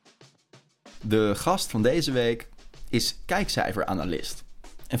De gast van deze week is kijkcijferanalist.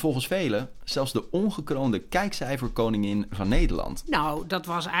 En volgens velen zelfs de ongekroonde kijkcijferkoningin van Nederland. Nou, dat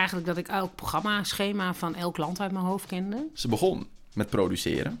was eigenlijk dat ik elk programmaschema van elk land uit mijn hoofd kende. Ze begon met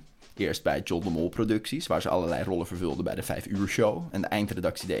produceren. Eerst bij John de Mol Producties, waar ze allerlei rollen vervulde bij de 5 uur show en de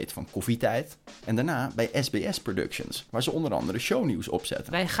eindredactie deed van Koffietijd. En daarna bij SBS Productions, waar ze onder andere shownieuws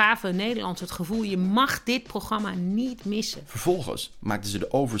opzetten. Wij gaven Nederland het gevoel, je mag dit programma niet missen. Vervolgens maakten ze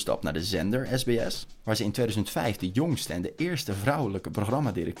de overstap naar de zender SBS, waar ze in 2005 de jongste en de eerste vrouwelijke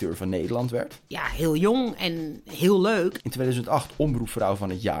programmadirecteur van Nederland werd. Ja, heel jong en heel leuk. In 2008 omroepvrouw van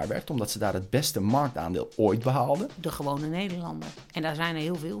het jaar werd, omdat ze daar het beste marktaandeel ooit behaalde. De gewone Nederlander. En daar zijn er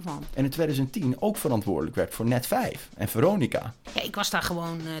heel veel van. En in 2010 ook verantwoordelijk werd voor Net 5 en Veronica. Ja, ik was daar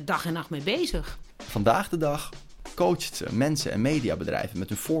gewoon dag en nacht mee bezig. Vandaag de dag coacht ze mensen en mediabedrijven met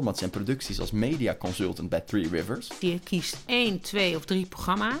hun formats en producties als media consultant bij Three Rivers. Je kiest 1, 2 of 3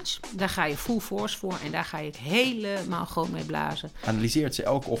 programma's. Daar ga je full force voor en daar ga je het helemaal gewoon mee blazen. Analyseert ze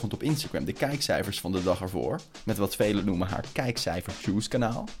elke ochtend op Instagram de kijkcijfers van de dag ervoor, met wat velen noemen haar kijkcijfer Choose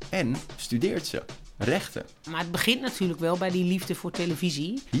kanaal. En studeert ze rechten. Maar het begint natuurlijk wel bij die liefde voor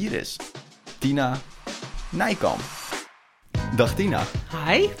televisie. Hier is Tina Nijkamp. Dag Tina.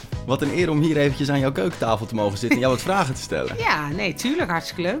 Hi. Wat een eer om hier eventjes aan jouw keukentafel te mogen zitten en jou wat vragen te stellen. Ja, nee, tuurlijk.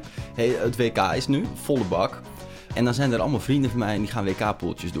 Hartstikke leuk. Hey, het WK is nu, volle bak. En dan zijn er allemaal vrienden van mij en die gaan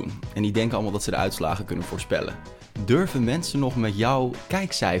WK-poeltjes doen. En die denken allemaal dat ze de uitslagen kunnen voorspellen. Durven mensen nog met jou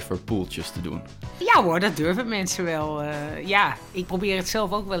kijkcijferpoeltjes te doen? Ja hoor, dat durven mensen wel. Ja, ik probeer het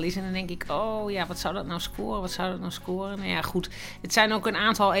zelf ook wel eens. En dan denk ik, oh ja, wat zou dat nou scoren? Wat zou dat nou scoren? Nou ja, goed. Het zijn ook een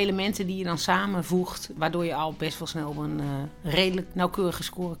aantal elementen die je dan samenvoegt. Waardoor je al best wel snel op een redelijk nauwkeurige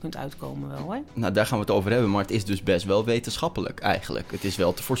score kunt uitkomen wel, hè? Nou, daar gaan we het over hebben. Maar het is dus best wel wetenschappelijk eigenlijk. Het is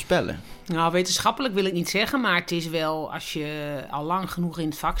wel te voorspellen. Nou, wetenschappelijk wil ik niet zeggen. Maar het is wel, als je al lang genoeg in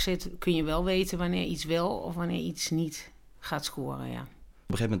het vak zit, kun je wel weten wanneer iets wel of wanneer iets niet gaat scoren, ja.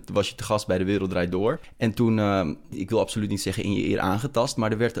 Op een gegeven moment was je te gast bij De Wereld Draait Door. En toen, ik wil absoluut niet zeggen in je eer aangetast,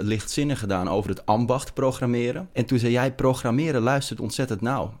 maar er werd lichtzinnig gedaan over het ambacht programmeren. En toen zei jij, programmeren luistert ontzettend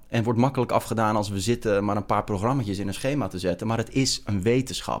nauw. En wordt makkelijk afgedaan als we zitten maar een paar programma's in een schema te zetten. Maar het is een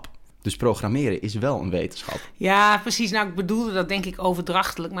wetenschap. Dus programmeren is wel een wetenschap. Ja, precies. Nou, ik bedoelde dat denk ik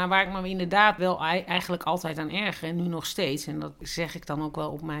overdrachtelijk. Maar waar ik me inderdaad wel eigenlijk altijd aan erger, en nu nog steeds, en dat zeg ik dan ook wel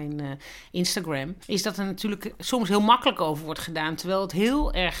op mijn Instagram, is dat er natuurlijk soms heel makkelijk over wordt gedaan, terwijl het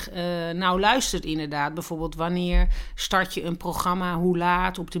heel erg nauw luistert inderdaad. Bijvoorbeeld wanneer start je een programma, hoe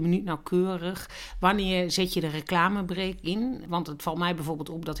laat, op de minuut nauwkeurig. Wanneer zet je de reclamebreak in? Want het valt mij bijvoorbeeld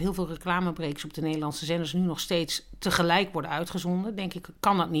op dat heel veel reclamebreaks op de Nederlandse zenders nu nog steeds tegelijk worden uitgezonden. Denk ik,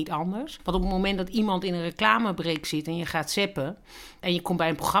 kan dat niet anders? Want op het moment dat iemand in een reclamebreak zit en je gaat zappen en je komt bij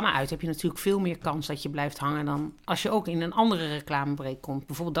een programma uit, heb je natuurlijk veel meer kans dat je blijft hangen dan als je ook in een andere reclamebreak komt.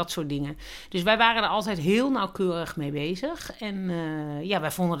 Bijvoorbeeld dat soort dingen. Dus wij waren er altijd heel nauwkeurig mee bezig. En ja,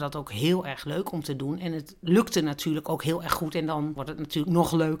 wij vonden dat ook heel erg leuk om te doen. En het lukte natuurlijk ook heel erg goed. En dan wordt het natuurlijk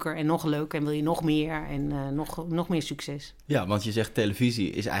nog leuker en wil je nog meer en nog meer succes. Ja, want je zegt televisie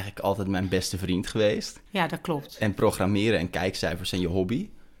is eigenlijk altijd mijn beste vriend geweest. Ja, dat klopt. En programmeren en kijkcijfers zijn je hobby.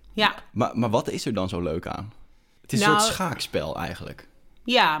 Ja. Maar wat is er dan zo leuk aan? Het is een soort schaakspel eigenlijk.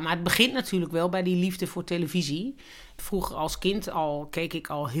 Ja, maar het begint natuurlijk wel bij die liefde voor televisie. Vroeger als kind keek ik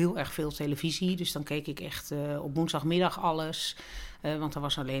al heel erg veel televisie. Dus dan keek ik echt op woensdagmiddag alles. Want er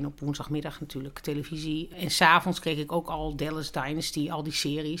was alleen op woensdagmiddag natuurlijk televisie. En 's avonds keek ik ook al Dallas Dynasty, al die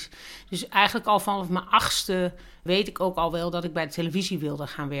series. Dus eigenlijk al vanaf mijn 8e weet ik ook al wel dat ik bij de televisie wilde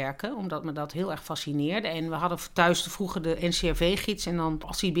gaan werken. Omdat me dat heel erg fascineerde. En we hadden thuis vroeger de NCRV-gids. En dan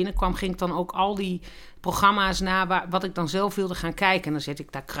als die binnenkwam ging ik dan ook al die programma's na wat ik dan zelf wilde gaan kijken. En dan zet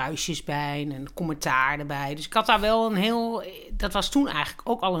ik daar kruisjes bij en een commentaar erbij. Dus ik had daar wel dat was toen eigenlijk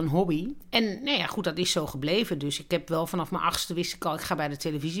ook al een hobby. En nou ja, goed, dat is zo gebleven. Dus ik heb wel vanaf mijn 8e wist ik al, ik ga bij de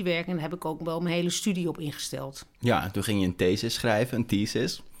televisie werken. En daar heb ik ook wel mijn hele studie op ingesteld. Ja, en toen ging je een thesis schrijven, een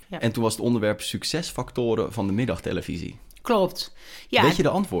thesis. Ja. En toen was het onderwerp succesfactoren van de middagtelevisie. Klopt. Ja. Weet je de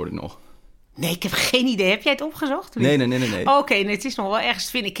antwoorden nog? Nee, ik heb geen idee. Heb jij het opgezocht? Nee. Oké, het is nog wel ergens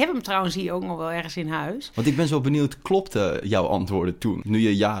te vinden. Ik heb hem trouwens hier ook nog wel ergens in huis. Want ik ben zo benieuwd, klopte jouw antwoorden toen? Nu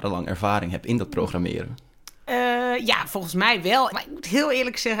je jarenlang ervaring hebt in dat programmeren. Ja, volgens mij wel. Maar ik moet heel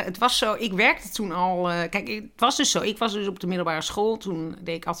eerlijk zeggen, het was zo. Ik werkte toen al. Kijk, het was dus zo. Ik was dus op de middelbare school. Toen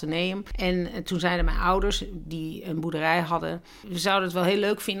deed ik ateneum. En toen zeiden mijn ouders, die een boerderij hadden, we zouden het wel heel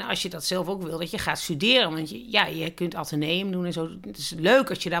leuk vinden als je dat zelf ook wil, dat je gaat studeren. Want je kunt ateneum doen en zo. Het is leuk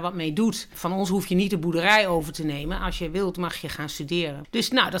als je daar wat mee doet. Van ons hoef je niet de boerderij over te nemen. Als je wilt, mag je gaan studeren. Dus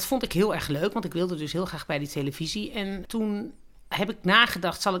nou, dat vond ik heel erg leuk. Want ik wilde dus heel graag bij die televisie. En toen heb ik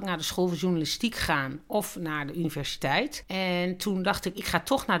nagedacht, zal ik naar de school voor journalistiek gaan of naar de universiteit? En toen dacht ik ga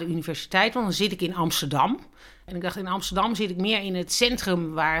toch naar de universiteit, want dan zit ik in Amsterdam. En ik dacht, in Amsterdam zit ik meer in het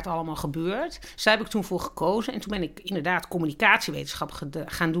centrum waar het allemaal gebeurt. Dus daar heb ik toen voor gekozen. En toen ben ik inderdaad communicatiewetenschap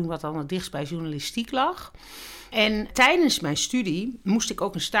gaan doen, wat dan het dichtst bij journalistiek lag. En tijdens mijn studie moest ik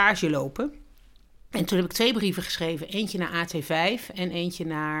ook een stage lopen. En toen heb ik 2 brieven geschreven. Eentje naar AT5 en eentje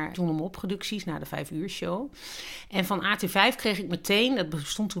naar John de Mol Producties, naar de 5 uur show. En van AT5 kreeg ik meteen, dat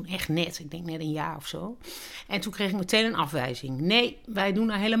bestond toen echt net, ik denk net een jaar of zo. En toen kreeg ik meteen een afwijzing. Nee, wij doen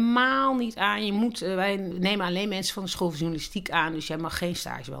er helemaal niet aan. Wij nemen alleen mensen van de school van journalistiek aan, dus jij mag geen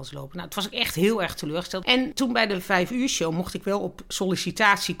stage wel eens lopen. Nou, toen was ik echt heel erg teleurgesteld. En toen bij de 5 uur show mocht ik wel op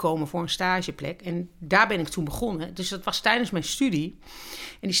sollicitatie komen voor een stageplek. En daar ben ik toen begonnen. Dus dat was tijdens mijn studie.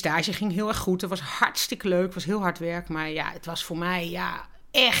 En die stage ging heel erg goed. Het was hartstikke leuk, het was heel hard werk. Maar ja, het was voor mij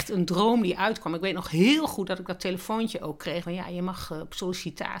echt een droom die uitkwam. Ik weet nog heel goed dat ik dat telefoontje ook kreeg. Van je mag op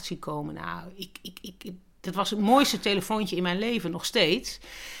sollicitatie komen. Nou, dat was het mooiste telefoontje in mijn leven, nog steeds.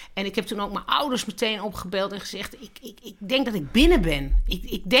 En ik heb toen ook mijn ouders meteen opgebeld en gezegd, ik denk dat ik binnen ben.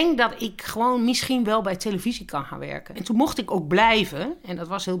 Ik denk dat ik gewoon misschien wel bij televisie kan gaan werken. En toen mocht ik ook blijven. En dat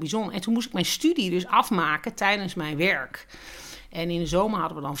was heel bijzonder. En toen moest ik mijn studie dus afmaken tijdens mijn werk. En in de zomer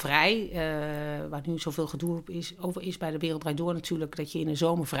hadden we dan vrij, waar nu zoveel gedoe over is bij de Wereld Draait Door natuurlijk, dat je in de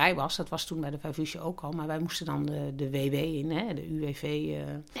zomer vrij was. Dat was toen bij de 5 uur ook al, maar wij moesten dan de WW in, hè, de UWV.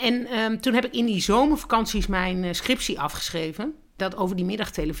 En toen heb ik in die zomervakanties mijn scriptie afgeschreven, dat over die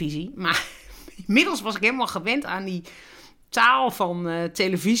middagtelevisie. Maar inmiddels was ik helemaal gewend aan die taal van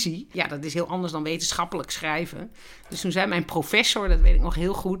televisie. Ja, dat is heel anders dan wetenschappelijk schrijven. Dus toen zei mijn professor, dat weet ik nog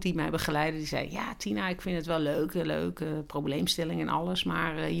heel goed, die mij begeleidde, die zei, ja Tina, ik vind het wel leuke probleemstelling en alles,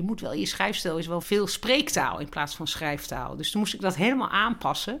 maar je moet wel, je schrijfstijl is wel veel spreektaal in plaats van schrijftaal. Dus toen moest ik dat helemaal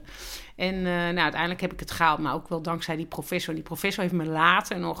aanpassen. En uiteindelijk heb ik het gehaald, maar ook wel dankzij die professor. Die professor heeft me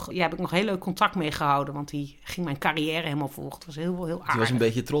later heb ik nog heel leuk contact mee gehouden, want die ging mijn carrière helemaal volgen. Het was heel aardig. Die was een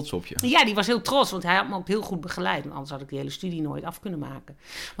beetje trots op je. Ja, die was heel trots, want hij had me ook heel goed begeleid. Want anders had ik die hele studie nooit af kunnen maken.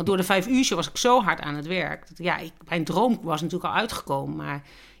 Want door de 5 uur was ik zo hard aan het werk. Mijn droom was natuurlijk al uitgekomen, maar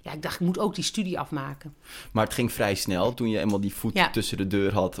ja, ik dacht, ik moet ook die studie afmaken. Maar het ging vrij snel toen je eenmaal die voet tussen de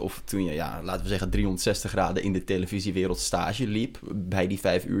deur had, of toen je, laten we zeggen, 360 graden in de televisiewereld stage liep bij die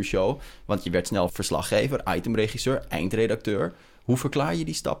 5 uur show. Want je werd snel verslaggever, itemregisseur, eindredacteur. Hoe verklaar je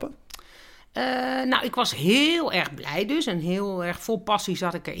die stappen? Ik was heel erg blij dus en heel erg vol passie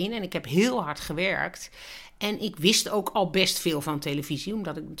zat ik erin. En ik heb heel hard gewerkt. En ik wist ook al best veel van televisie,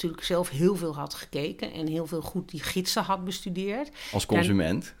 omdat ik natuurlijk zelf heel veel had gekeken en heel veel goed die gidsen had bestudeerd. Als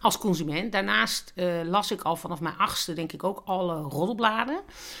consument? Als consument. Daarnaast las ik al vanaf mijn 8e, denk ik, ook alle roddelbladen.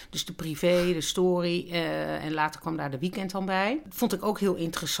 Dus de privé, de story en later kwam daar de weekend dan bij. Dat vond ik ook heel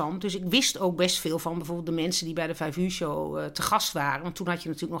interessant. Dus ik wist ook best veel van bijvoorbeeld de mensen die bij de 5 uur show te gast waren. Want toen had je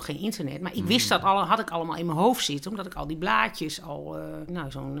natuurlijk nog geen internet. Maar ik wist dat had ik allemaal in mijn hoofd zitten, omdat ik al die blaadjes al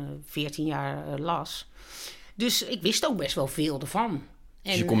zo'n 14 jaar las. Dus ik wist ook best wel veel ervan.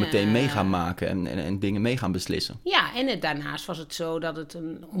 Dus je kon meteen mee gaan maken en dingen mee gaan beslissen. Ja, en daarnaast was het zo dat het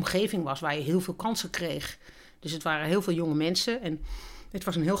een omgeving was waar je heel veel kansen kreeg. Dus het waren heel veel jonge mensen en het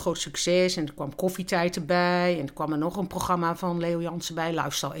was een heel groot succes. En er kwam Koffietijd erbij en er kwam er nog een programma van Leo Jansen bij,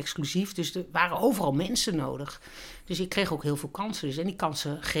 Lifestyle Exclusief. Dus er waren overal mensen nodig. Dus ik kreeg ook heel veel kansen. Dus, en die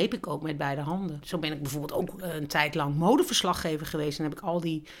kansen greep ik ook met beide handen. Zo ben ik bijvoorbeeld ook een tijd lang modeverslaggever geweest. En heb ik al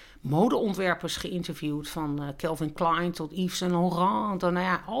die modeontwerpers geïnterviewd. Van Calvin Klein tot Yves Saint Laurent.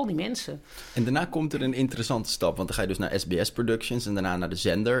 Al die mensen. En daarna komt er een interessante stap. Want dan ga je dus naar SBS Productions en daarna naar de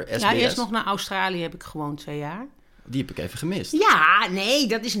zender SBS. Ja, eerst nog naar Australië heb ik gewoon 2 jaar. Die heb ik even gemist. Ja, nee,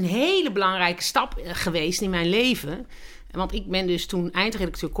 dat is een hele belangrijke stap geweest in mijn leven. Want ik ben dus toen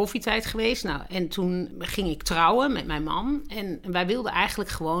eindredacteur Koffietijd geweest. En toen ging ik trouwen met mijn man. En wij wilden eigenlijk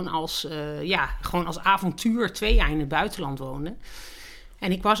gewoon als avontuur 2 jaar in het buitenland wonen.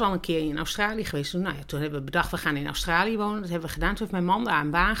 En ik was al een keer in Australië geweest. Toen hebben we bedacht, we gaan in Australië wonen. Dat hebben we gedaan. Toen heeft mijn man daar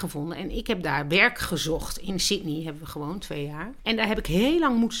een baan gevonden. En ik heb daar werk gezocht. In Sydney hebben we gewoon 2 jaar. En daar heb ik heel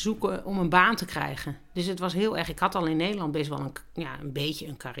lang moeten zoeken om een baan te krijgen. Dus het was heel erg... Ik had al in Nederland best wel een beetje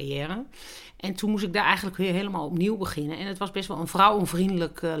een carrière. En toen moest ik daar eigenlijk weer helemaal opnieuw beginnen. En het was best wel een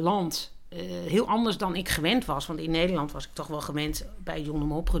vrouwenvriendelijk land. Heel anders dan ik gewend was. Want in Nederland was ik toch wel gewend bij John de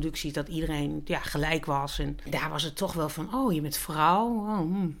Mol Producties dat iedereen gelijk was. En daar was het toch wel van, je bent vrouw.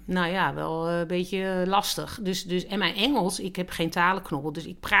 Wel een beetje lastig. Dus, en mijn Engels, ik heb geen talenknobbel. Dus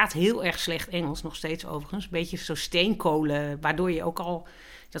ik praat heel erg slecht Engels, nog steeds overigens. Een beetje zo steenkolen, waardoor je ook al...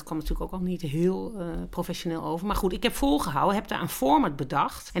 Dat kwam natuurlijk ook al niet heel professioneel over. Maar goed, ik heb volgehouden, heb daar een format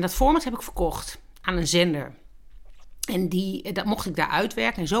bedacht. En dat format heb ik verkocht aan een zender. En dat mocht ik daar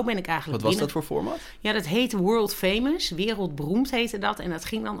uitwerken. En zo ben ik eigenlijk Wat was dat voor format? Ja, dat heette World Famous. Wereldberoemd heette dat. En dat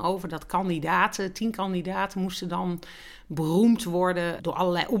ging dan over dat 10 kandidaten moesten dan beroemd worden door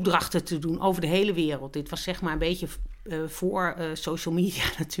allerlei opdrachten te doen over de hele wereld. Dit was zeg maar een beetje voor social media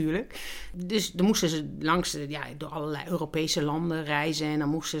natuurlijk. Dus dan moesten ze door allerlei Europese landen reizen. En dan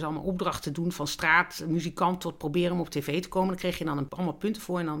moesten ze allemaal opdrachten doen van straatmuzikant tot proberen om op tv te komen. Dan kreeg je dan allemaal punten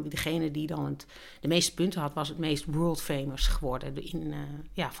voor. En dan degene die dan de meeste punten had, was het meest world famous geworden.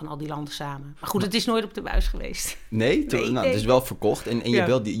 Van al die landen samen. Maar goed, het is nooit op de buis geweest. Nee? Het is wel verkocht. En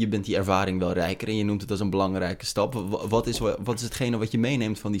je bent die ervaring wel rijker. En je noemt het als een belangrijke stap. Wat is hetgene wat je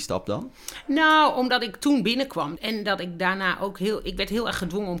meeneemt van die stap dan? Nou, omdat ik toen binnenkwam. En dat ik daarna ook ik werd heel erg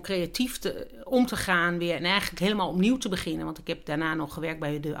gedwongen om creatief om te gaan weer. En eigenlijk helemaal opnieuw te beginnen. Want ik heb daarna nog gewerkt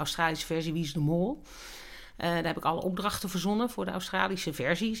bij de Australische versie Wie is de Mol. Daar heb ik alle opdrachten verzonnen voor de Australische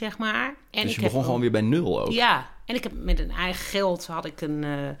versie, zeg maar. En dus je begon gewoon weer bij nul ook? Ja, en ik heb met een eigen geld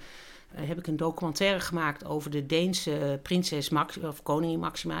heb ik een documentaire gemaakt over de Deense koningin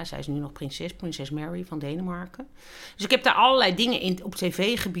Maxima. Zij is nu nog prinses Mary van Denemarken. Dus ik heb daar allerlei dingen op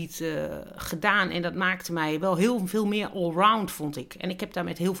tv-gebied gedaan. En dat maakte mij wel heel veel meer allround, vond ik. En ik heb daar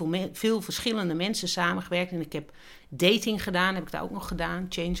met veel verschillende mensen samengewerkt. En ik heb dating gedaan, heb ik daar ook nog gedaan.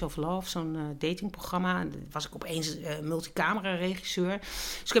 Change of Love, zo'n datingprogramma. En dan was ik opeens multicamera-regisseur.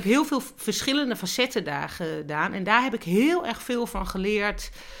 Dus ik heb heel veel verschillende facetten daar gedaan. En daar heb ik heel erg veel van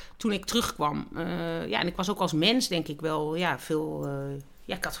geleerd toen ik terugkwam. En ik was ook als mens, denk ik wel,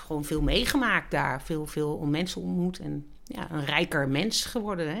 ik had gewoon veel meegemaakt daar. Veel mensen ontmoet en een rijker mens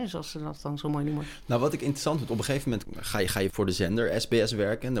geworden, hè, zoals ze dat dan zo mooi noemen. Nou, wat ik interessant vind, op een gegeven moment ga je voor de zender SBS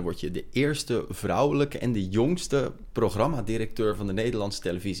werken. En dan word je de eerste vrouwelijke en de jongste programmadirecteur van de Nederlandse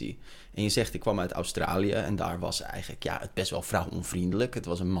televisie. En je zegt, ik kwam uit Australië en daar was eigenlijk het best wel vrouwonvriendelijk. Het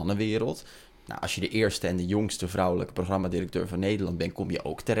was een mannenwereld. Nou, als je de eerste en de jongste vrouwelijke programmadirecteur van Nederland bent, kom je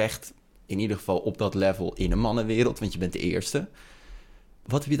ook terecht, in ieder geval op dat level, in een mannenwereld, want je bent de eerste.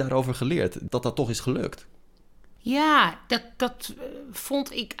 Wat heb je daarover geleerd? Dat toch is gelukt? Ja, dat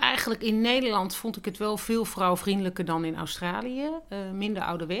vond ik eigenlijk in Nederland het wel veel vrouwvriendelijker dan in Australië. Minder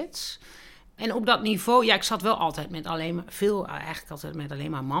ouderwets. En op dat niveau, ik zat wel altijd met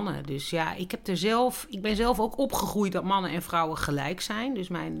alleen maar mannen. Dus ik ben zelf ook opgegroeid dat mannen en vrouwen gelijk zijn. Dus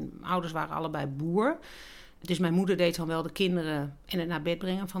mijn ouders waren allebei boer. Dus mijn moeder deed dan wel de kinderen en het naar bed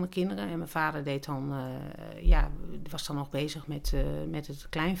brengen van de kinderen. En mijn vader deed dan, was dan nog bezig met het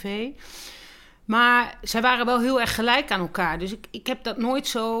kleinvee. Maar zij waren wel heel erg gelijk aan elkaar. Dus ik heb dat nooit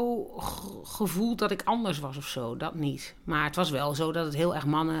zo gevoeld dat ik anders was of zo. Dat niet. Maar het was wel zo dat het heel erg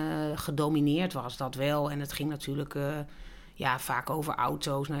mannen gedomineerd was. Dat wel. En het ging natuurlijk vaak over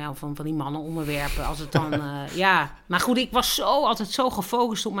auto's. Van die mannenonderwerpen. Als het dan, Maar goed, ik was altijd zo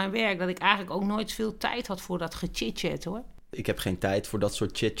gefocust op mijn werk dat ik eigenlijk ook nooit veel tijd had voor dat gechit-chat, hoor. Ik heb geen tijd voor dat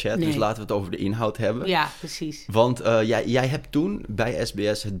soort chit-chat, nee. Dus laten we het over de inhoud hebben. Ja, precies. Want jij hebt toen bij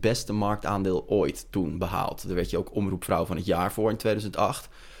SBS het beste marktaandeel ooit toen behaald. Daar werd je ook Omroepvrouw van het jaar voor in 2008.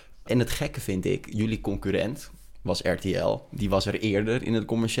 En het gekke vind ik, jullie concurrent was RTL. Die was er eerder in het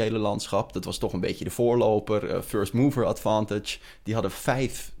commerciële landschap. Dat was toch een beetje de voorloper, first mover advantage. Die hadden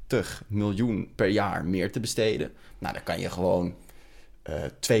 50 miljoen per jaar meer te besteden. Nou, daar kan je gewoon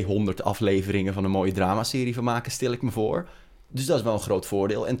 200 afleveringen van een mooie dramaserie van maken, stel ik me voor. Dus dat is wel een groot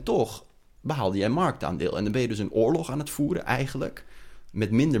voordeel. En toch behaalde jij marktaandeel. En dan ben je dus een oorlog aan het voeren eigenlijk.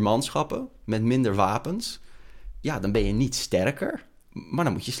 Met minder manschappen, met minder wapens. Ja, dan ben je niet sterker, maar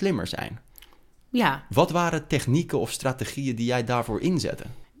dan moet je slimmer zijn. Ja. Wat waren technieken of strategieën die jij daarvoor inzette?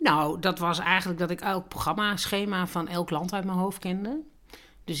 Nou, dat was eigenlijk dat ik elk programmaschema van elk land uit mijn hoofd kende.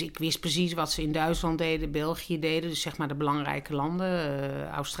 Dus ik wist precies wat ze in Duitsland deden, België deden. Dus zeg maar de belangrijke landen.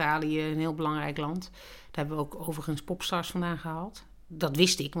 Australië, een heel belangrijk land. Daar hebben we ook overigens popstars vandaan gehaald. Dat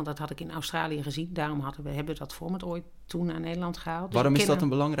wist ik, want dat had ik in Australië gezien. Daarom hebben we dat format ooit toen naar Nederland gehaald. Dus waarom is dat een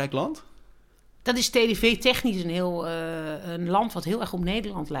belangrijk land? Dat is tv-technisch een land wat heel erg op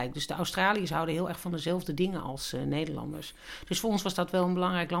Nederland lijkt. Dus de Australiërs houden heel erg van dezelfde dingen als Nederlanders. Dus voor ons was dat wel een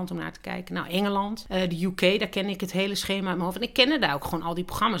belangrijk land om naar te kijken. Nou, Engeland, de UK, daar ken ik het hele schema uit mijn hoofd. En ik kende daar ook gewoon al die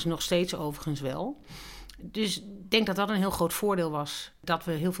programma's nog steeds overigens wel. Dus ik denk dat dat een heel groot voordeel was, dat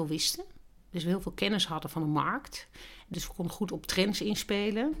we heel veel wisten. Dus we heel veel kennis hadden van de markt. Dus we konden goed op trends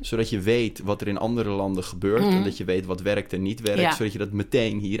inspelen. Zodat je weet wat er in andere landen gebeurt. En dat je weet wat werkt en niet werkt. Ja. Zodat je dat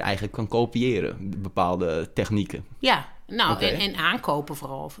meteen hier eigenlijk kan kopiëren. Bepaalde technieken. Ja, en aankopen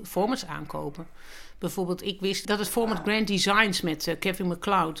vooral. Formats aankopen. Bijvoorbeeld, ik wist dat het format Grand Designs met Kevin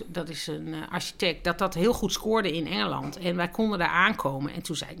MacLeod, dat is een architect, dat heel goed scoorde in Engeland. En wij konden daar aankomen. En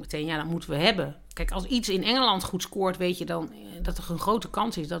toen zei ik meteen, dat moeten we hebben. Kijk, als iets in Engeland goed scoort, weet je dan dat er een grote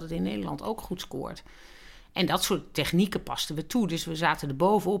kans is dat het in Nederland ook goed scoort. En dat soort technieken pasten we toe. Dus we zaten er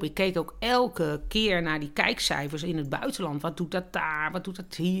bovenop. Ik keek ook elke keer naar die kijkcijfers in het buitenland. Wat doet dat daar? Wat doet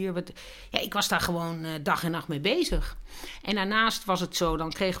dat hier? Ja, ik was daar gewoon dag en nacht mee bezig. En daarnaast was het zo,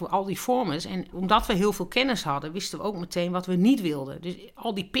 dan kregen we al die formats. En omdat we heel veel kennis hadden, wisten we ook meteen wat we niet wilden. Dus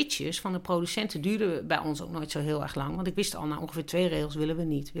al die pitches van de producenten duurden bij ons ook nooit zo heel erg lang. Want ik wist al, na ongeveer 2 regels willen we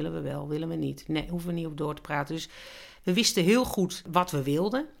niet. Willen we wel, willen we niet. Nee, hoeven we niet op door te praten. Dus we wisten heel goed wat we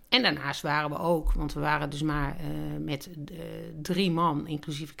wilden. En daarnaast waren we ook, want we waren dus maar met 3 man,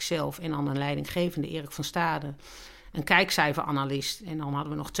 inclusief ikzelf en dan een leidinggevende, Erik van Staden, een kijkcijferanalist. En dan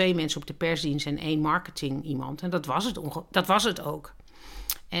hadden we nog 2 mensen op de persdienst en 1 marketing iemand. En dat was het ook.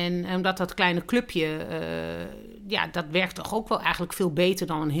 En omdat dat kleine clubje, dat werkt toch ook wel eigenlijk veel beter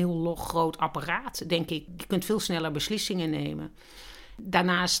dan een heel groot apparaat, denk ik. Je kunt veel sneller beslissingen nemen.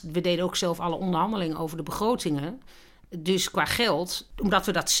 Daarnaast, we deden ook zelf alle onderhandelingen over de begrotingen. Dus qua geld, omdat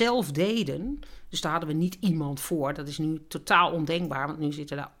we dat zelf deden, dus daar hadden we niet iemand voor. Dat is nu totaal ondenkbaar, want nu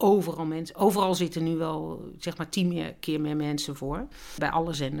zitten daar overal mensen. Overal zitten nu wel, zeg maar, 10 keer meer mensen voor, bij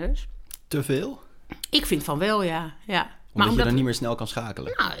alle zenders. Te veel? Ik vind van wel, ja. Omdat je dan niet meer snel kan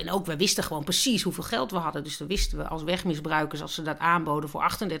schakelen? Nou, en ook, we wisten gewoon precies hoeveel geld we hadden. Dus dan wisten we als wegmisbruikers, als ze dat aanboden voor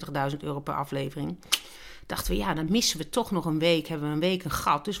 €38.000 per aflevering, dachten we, ja, dan missen we toch nog een week. Hebben we een week een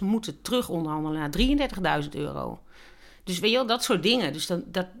gat, dus we moeten terug onderhandelen naar €33.000. Dus weet je wel, dat soort dingen. Dus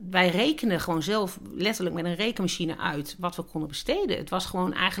wij rekenden gewoon zelf letterlijk met een rekenmachine uit wat we konden besteden. Het was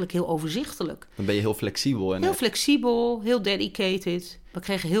gewoon eigenlijk heel overzichtelijk. Dan ben je heel flexibel. Heel flexibel, heel dedicated. We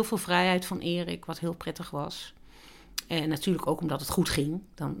kregen heel veel vrijheid van Erik, wat heel prettig was. En natuurlijk ook omdat het goed ging.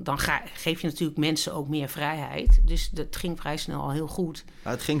 Dan geef je natuurlijk mensen ook meer vrijheid. Dus dat ging vrij snel al heel goed.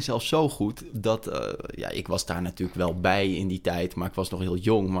 Maar het ging zelfs zo goed dat... ik was daar natuurlijk wel bij in die tijd, maar ik was nog heel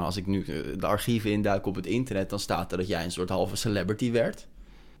jong. Maar als ik nu de archieven induik op het internet, dan staat er dat jij een soort halve celebrity werd.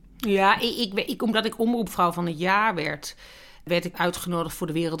 Ja, omdat ik omroepvrouw van het jaar werd ik uitgenodigd voor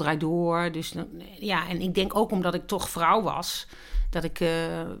De Wereld Draait Door. Dus en ik denk ook omdat ik toch vrouw was, dat ik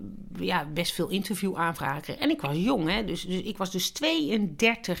best veel interviewaanvragen kreeg. En ik was jong, hè. Dus ik was dus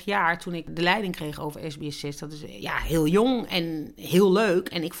 32 jaar toen ik de leiding kreeg over SBS 6. Dat is heel jong en heel leuk.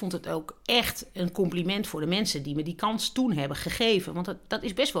 En ik vond het ook echt een compliment voor de mensen die me die kans toen hebben gegeven. Want dat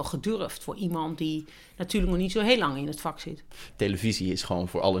is best wel gedurfd voor iemand die natuurlijk nog niet zo heel lang in het vak zit. Televisie is gewoon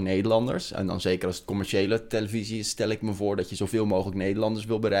voor alle Nederlanders. En dan zeker als het commerciële televisie is, stel ik me voor dat je zoveel mogelijk Nederlanders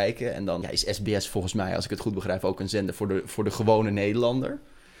wil bereiken. En dan is SBS volgens mij, als ik het goed begrijp, ook een zender voor de gewone Nederlander.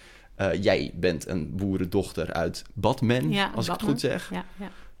 Jij bent een boerendochter uit Batman, als ik het goed zeg. Ja.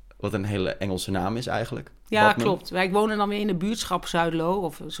 Wat een hele Engelse naam is eigenlijk. Ja, Batman. Klopt. Wij wonen dan weer in de buurtschap Zuidlo,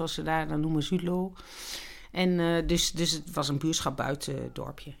 of zoals ze daar dan noemen, Zuidlo. En dus het was een buurtschap buiten het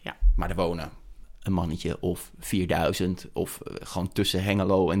dorpje, ja. Maar er wonen een mannetje of 4000 of gewoon tussen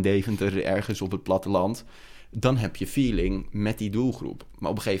Hengelo en Deventer ergens op het platteland. Dan heb je feeling met die doelgroep. Maar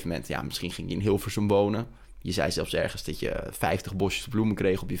op een gegeven moment, misschien ging je in Hilversum wonen. Je zei zelfs ergens dat je 50 bosjes bloemen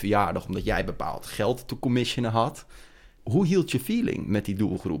kreeg op je verjaardag, omdat jij bepaald geld te commissionen had. Hoe hield je feeling met die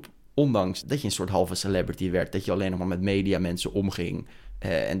doelgroep? Ondanks dat je een soort halve celebrity werd, dat je alleen nog maar met mediamensen omging.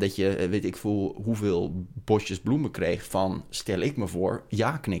 En dat je, weet ik veel, hoeveel bosjes bloemen kreeg van, stel ik me voor,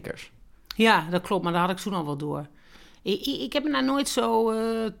 ja-knikkers. Ja, dat klopt, maar daar had ik toen al wel door. Ik heb me daar nooit zo...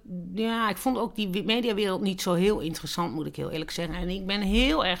 ik vond ook die mediawereld niet zo heel interessant, moet ik heel eerlijk zeggen. En ik ben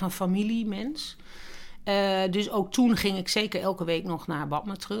heel erg een familiemens. Dus ook toen ging ik zeker elke week nog naar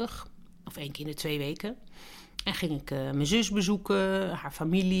Batman terug. Of 1 keer in de 2 weken. En ging ik mijn zus bezoeken, haar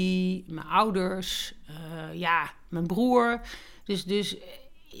familie, mijn ouders, mijn broer. Dus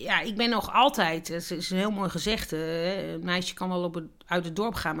ik ben nog altijd, het is een heel mooi gezegde, een meisje kan wel uit het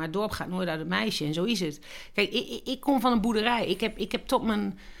dorp gaan, maar het dorp gaat nooit uit het meisje. En zo is het. Kijk, ik kom van een boerderij. Ik heb tot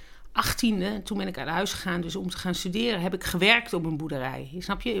mijn 18e, toen ben ik uit huis gegaan, dus om te gaan studeren, heb ik gewerkt op een boerderij.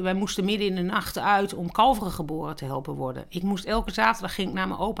 Snap je? Wij moesten midden in de nacht uit om kalveren geboren te helpen worden. Elke zaterdag ging ik naar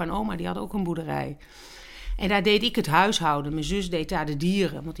mijn opa en oma, die hadden ook een boerderij. En daar deed ik het huishouden. Mijn zus deed daar de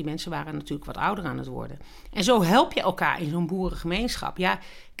dieren. Want die mensen waren natuurlijk wat ouder aan het worden. En zo help je elkaar in zo'n boerengemeenschap. Ja,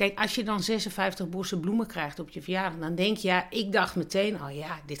 kijk, als je dan 56 bossen bloemen krijgt op je verjaardag, dan denk je, ik dacht meteen,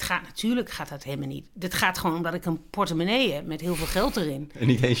 natuurlijk gaat dat helemaal niet. Dit gaat gewoon omdat ik een portemonnee heb met heel veel geld erin. En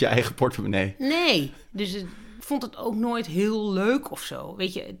niet eens je eigen portemonnee. Nee, dus ik vond het ook nooit heel leuk of zo.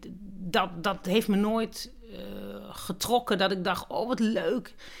 Weet je, dat heeft me nooit getrokken dat ik dacht, wat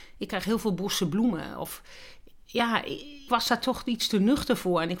leuk. Ik krijg heel veel bossen bloemen. Of ik was daar toch iets te nuchter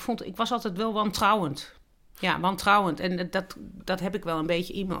voor. En ik was altijd wel wantrouwend. Ja, wantrouwend. En dat heb ik wel een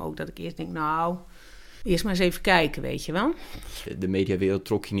beetje in me ook. Dat ik eerst denk, eerst maar eens even kijken, weet je wel. De mediawereld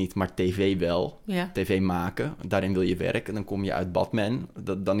trok je niet, maar tv wel. Ja. TV maken, daarin wil je werken. Dan kom je uit Batman.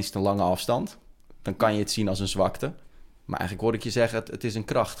 Dan is het een lange afstand. dan kan je het zien als een zwakte. Maar eigenlijk hoor ik je zeggen, het is een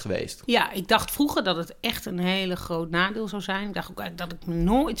kracht geweest. Ja, ik dacht vroeger dat het echt een hele groot nadeel zou zijn. Ik dacht ook eigenlijk dat het me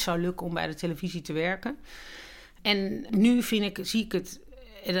nooit zou lukken om bij de televisie te werken. En nu zie ik het,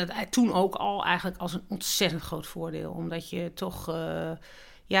 dat toen ook al eigenlijk als een ontzettend groot voordeel. Omdat je toch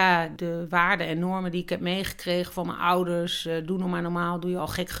de waarden en normen die ik heb meegekregen van mijn ouders. Doe nog maar normaal, doe je al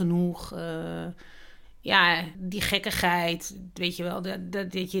gek genoeg. Die gekkigheid, weet je wel,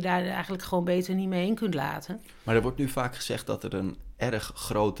 dat je daar eigenlijk gewoon beter niet mee in kunt laten. Maar er wordt nu vaak gezegd dat er een erg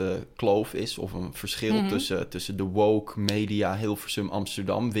grote kloof is of een verschil tussen de woke media Hilversum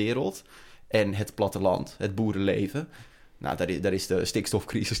Amsterdam wereld en het platteland, het boerenleven. Nou, daar is de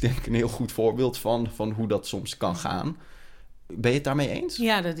stikstofcrisis denk ik een heel goed voorbeeld van hoe dat soms kan gaan. Ben je het daarmee eens?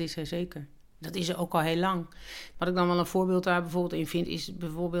 Ja, dat is er zeker. Dat is er ook al heel lang. Wat ik dan wel een voorbeeld daar bijvoorbeeld in vind, is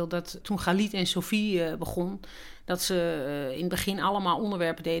bijvoorbeeld dat toen Galit en Sophie begon, dat ze in het begin allemaal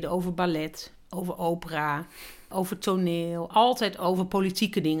onderwerpen deden over ballet, over opera, over toneel, altijd over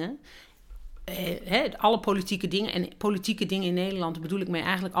politieke dingen. Alle politieke dingen. En politieke dingen in Nederland bedoel ik mee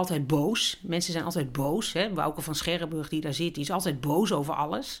eigenlijk altijd boos. Mensen zijn altijd boos. Wouke van Scherrenburg die daar zit, die is altijd boos over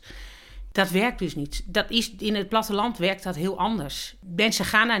alles. Dat werkt dus niet. In het platteland werkt dat heel anders. Mensen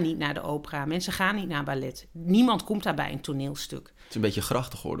gaan daar niet naar de opera. Mensen gaan niet naar ballet. Niemand komt daar bij een toneelstuk. Het is een beetje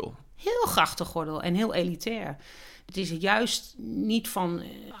grachtengordel. Heel grachtengordel en heel elitair. Het is juist niet van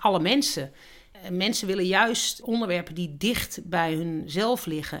alle mensen. Mensen willen juist onderwerpen die dicht bij hunzelf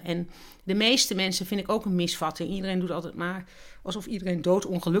liggen. En de meeste mensen vind ik ook een misvatting. Iedereen doet altijd maar alsof iedereen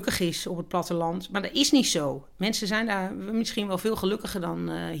doodongelukkig is op het platteland. Maar dat is niet zo. Mensen zijn daar misschien wel veel gelukkiger dan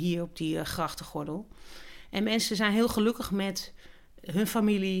hier op die grachtengordel. En mensen zijn heel gelukkig met hun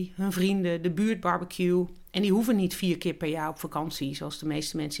familie, hun vrienden, de buurtbarbecue. En die hoeven niet 4 keer per jaar op vakantie, zoals de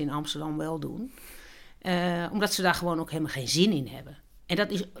meeste mensen in Amsterdam wel doen. Omdat ze daar gewoon ook helemaal geen zin in hebben. En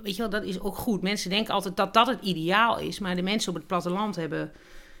dat is, weet je wel, dat is ook goed. Mensen denken altijd dat dat het ideaal is. Maar de mensen op het platteland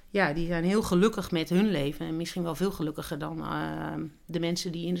die zijn heel gelukkig met hun leven. En misschien wel veel gelukkiger dan de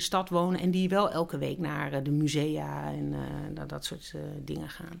mensen die in de stad wonen. En die wel elke week naar de musea en dat soort dingen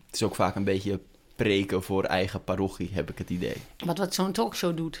gaan. Het is ook vaak een beetje preken voor eigen parochie, heb ik het idee. Wat zo'n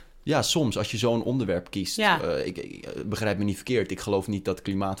talkshow doet. Ja, soms als je zo'n onderwerp kiest. Ja. Ik begrijp me niet verkeerd. Ik geloof niet dat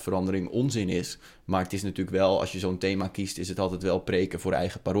klimaatverandering onzin is. Maar het is natuurlijk wel, als je zo'n thema kiest, is het altijd wel preken voor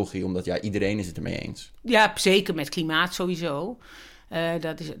eigen parochie. Omdat iedereen is het ermee eens. Ja, zeker met klimaat sowieso.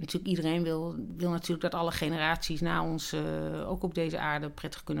 Dat is natuurlijk, iedereen wil natuurlijk dat alle generaties na ons ook op deze aarde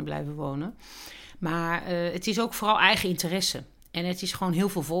prettig kunnen blijven wonen. Maar het is ook vooral eigen interesse. En het is gewoon heel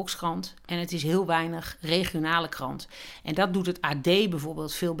veel Volkskrant. En het is heel weinig regionale krant. En dat doet het AD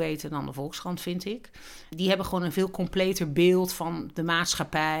bijvoorbeeld veel beter dan de Volkskrant, vind ik. Die hebben gewoon een veel completer beeld van de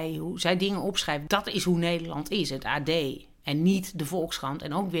maatschappij. Hoe zij dingen opschrijven. Dat is hoe Nederland is, het AD. En niet de Volkskrant.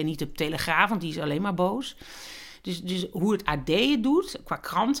 En ook weer niet de Telegraaf, want die is alleen maar boos. Dus hoe het AD het doet, qua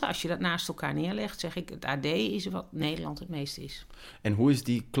kranten, als je dat naast elkaar neerlegt, zeg ik, het AD is wat Nederland het meest is. En hoe is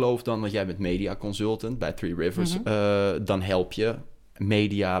die kloof dan, want jij bent media consultant bij Three Rivers, dan help je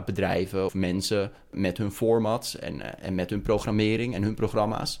mediabedrijven of mensen met hun formats en met hun programmering en hun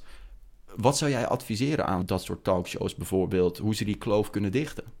programma's. Wat zou jij adviseren aan dat soort talkshows bijvoorbeeld, hoe ze die kloof kunnen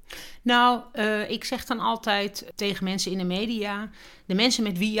dichten? Nou, ik zeg dan altijd tegen mensen in de media, de mensen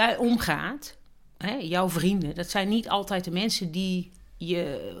met wie jij omgaat, jouw vrienden, dat zijn niet altijd de mensen die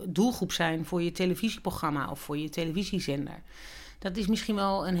je doelgroep zijn voor je televisieprogramma of voor je televisiezender. Dat is misschien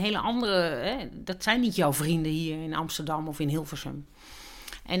wel een hele andere, dat zijn niet jouw vrienden hier in Amsterdam of in Hilversum.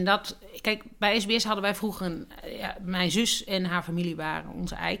 En kijk, bij SBS hadden wij vroeger mijn zus en haar familie waren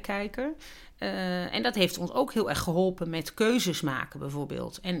onze eikijker. En dat heeft ons ook heel erg geholpen met keuzes maken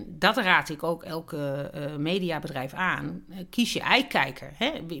bijvoorbeeld. En dat raad ik ook elke mediabedrijf aan. Kies je eikijker.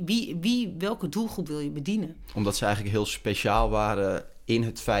 Welke doelgroep wil je bedienen? Omdat ze eigenlijk heel speciaal waren in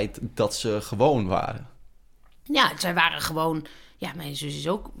het feit dat ze gewoon waren. Ja, zij waren gewoon. Ja, mijn zus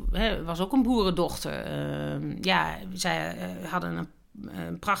was ook een boerendochter. Zij hadden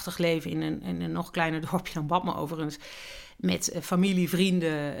een prachtig leven in een nog kleiner dorpje dan Badme overigens. Met familie,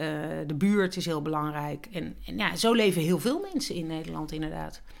 vrienden, de buurt is heel belangrijk. En zo leven heel veel mensen in Nederland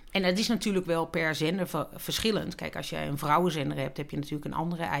inderdaad. En dat is natuurlijk wel per zender verschillend. Kijk, als jij een vrouwenzender hebt, heb je natuurlijk een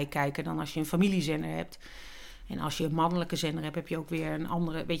andere eikijker dan als je een familiezender hebt. En als je een mannelijke zender hebt, heb je ook weer een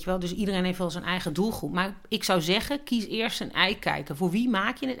andere, weet je wel. Dus iedereen heeft wel zijn eigen doelgroep. Maar ik zou zeggen, kies eerst een eikijker. Voor wie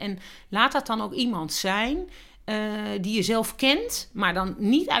maak je het? En laat dat dan ook iemand zijn die je zelf kent, maar dan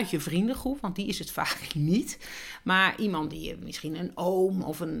niet uit je vriendengroep, want die is het vaak niet. Maar iemand die je misschien een oom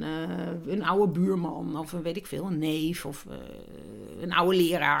of een oude buurman of weet ik veel, een neef of een oude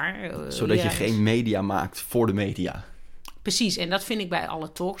leraar. Zodat je geen media maakt voor de media. Precies, en dat vind ik bij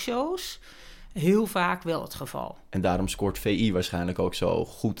alle talkshows. heel vaak wel het geval. En daarom scoort VI waarschijnlijk ook zo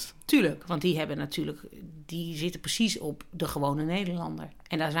goed. Tuurlijk, want die zitten precies op de gewone Nederlander.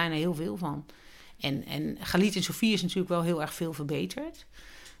 En daar zijn er heel veel van. En Galit en Sofie is natuurlijk wel heel erg veel verbeterd.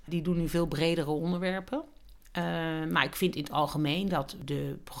 Die doen nu veel bredere onderwerpen. Maar ik vind in het algemeen dat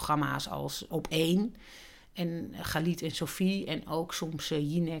de programma's als Op1 en Galit en Sofie en ook soms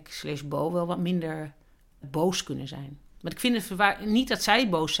Jinek/Bo wel wat minder boos kunnen zijn. Maar ik vind het niet dat zij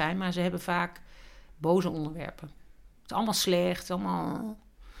boos zijn, maar ze hebben vaak boze onderwerpen. Het is allemaal slecht, allemaal,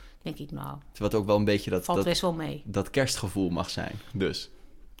 denk ik nou. Wat ook wel een beetje valt best wel mee. Dat kerstgevoel mag zijn, dus.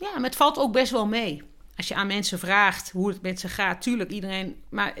 Ja, maar het valt ook best wel mee. Als je aan mensen vraagt hoe het met ze gaat, tuurlijk iedereen.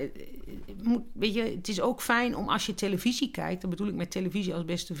 Maar weet je, het is ook fijn om als je televisie kijkt, dat bedoel ik met televisie als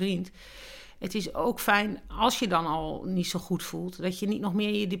beste vriend. Het is ook fijn als je dan al niet zo goed voelt, dat je niet nog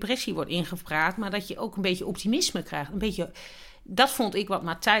meer je depressie wordt ingepraat, maar dat je ook een beetje optimisme krijgt. Een beetje, dat vond ik wat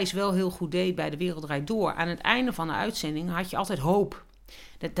Matthijs wel heel goed deed bij De Wereld Draait Door. Aan het einde van de uitzending had je altijd hoop.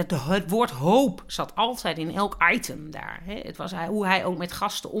 Het woord hoop zat altijd in elk item daar. Hè. Het was hoe hij ook met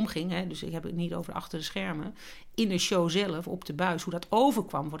gasten omging. Hè. Dus ik heb het niet over achter de schermen. In de show zelf, op de buis. Hoe dat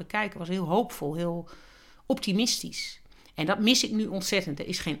overkwam voor de kijker was heel hoopvol, heel optimistisch. En dat mis ik nu ontzettend. Er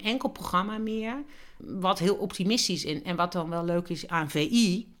is geen enkel programma meer wat heel optimistisch is. En wat dan wel leuk is aan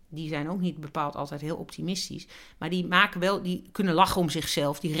VI, die zijn ook niet bepaald altijd heel optimistisch. Maar die kunnen lachen om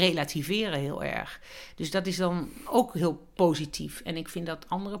zichzelf, die relativeren heel erg. Dus dat is dan ook heel positief. En ik vind dat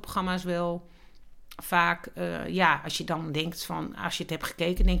andere programma's wel vaak, als je dan denkt van, als je het hebt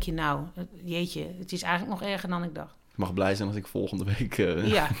gekeken, denk je nou, jeetje, het is eigenlijk nog erger dan ik dacht. Ik mag blij zijn als ik volgende week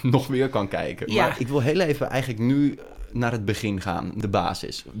nog weer kan kijken. Ja. Maar ik wil heel even eigenlijk nu naar het begin gaan, de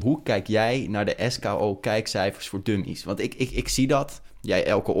basis. Hoe kijk jij naar de SKO-kijkcijfers voor dummies? Want ik zie dat. Jij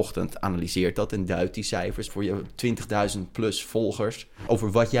elke ochtend analyseert dat en duidt die cijfers voor je 20.000 plus volgers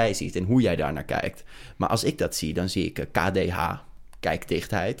over wat jij ziet en hoe jij daar naar kijkt. Maar als ik dat zie, dan zie ik KDH,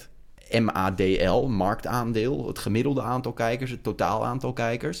 kijkdichtheid, MADL, marktaandeel, het gemiddelde aantal kijkers, het totaal aantal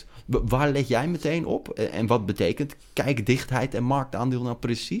kijkers. Waar let jij meteen op? En wat betekent kijkdichtheid en marktaandeel nou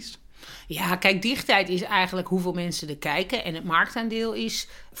precies? Ja, kijkdichtheid is eigenlijk hoeveel mensen er kijken. En het marktaandeel is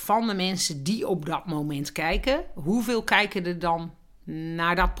van de mensen die op dat moment kijken. Hoeveel kijken er dan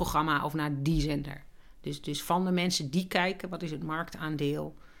naar dat programma of naar die zender? Dus van de mensen die kijken, wat is het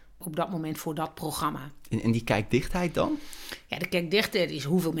marktaandeel op dat moment voor dat programma? En die kijkdichtheid dan? Ja, de kijkdichtheid is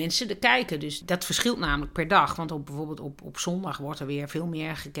hoeveel mensen er kijken. Dus dat verschilt namelijk per dag. Want bijvoorbeeld op zondag wordt er weer veel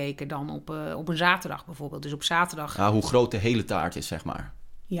meer gekeken dan op een zaterdag bijvoorbeeld. Dus op zaterdag... Hoe groot de hele taart is, zeg maar.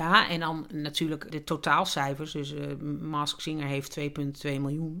 Ja, en dan natuurlijk de totaalcijfers. Dus Masked Singer heeft 2,2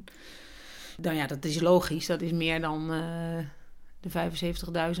 miljoen. Nou ja, dat is logisch. Dat is meer dan de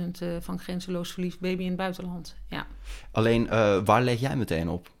 75.000 van Grenzeloos Verliefd Baby in het buitenland. Ja. Alleen, waar let jij meteen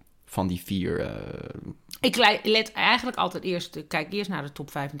op van die 4? Ik let eigenlijk altijd kijk eerst naar de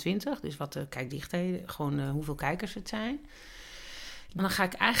top 25. Dus wat de kijkdichtheden, gewoon hoeveel kijkers het zijn. En dan ga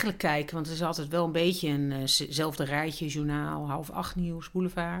ik eigenlijk kijken, want het is altijd wel een beetje eenzelfde rijtje. Journaal, 7:30 nieuws,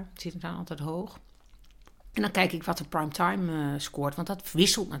 Boulevard. Het zit dan altijd hoog. En dan kijk ik wat de primetime scoort, want dat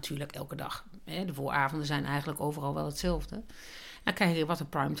wisselt natuurlijk elke dag. De vooravonden zijn eigenlijk overal wel hetzelfde. Dan kijk ik wat de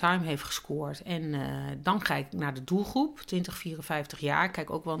primetime heeft gescoord. En dan kijk ik naar de doelgroep, 20-54 jaar. Ik kijk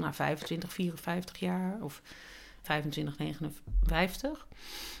ook wel naar 25-54 jaar of 25-59.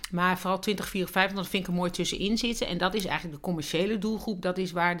 Maar vooral 2054, dat vind ik er mooi tussenin zitten. En dat is eigenlijk de commerciële doelgroep. Dat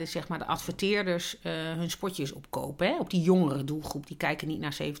is waar de adverteerders hun spotjes op kopen. Hè? Op die jongere doelgroep. Die kijken niet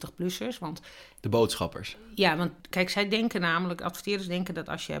naar 70-plussers. De boodschappers. Ja, want kijk, adverteerders denken dat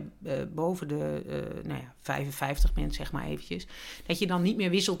als je boven de 55 bent, zeg maar eventjes, dat je dan niet meer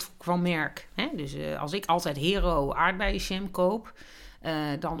wisselt van merk. Hè? Dus als ik altijd Hero aardbeienjam koop,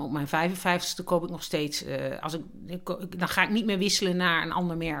 dan op mijn 55ste koop ik nog steeds... dan ga ik niet meer wisselen naar een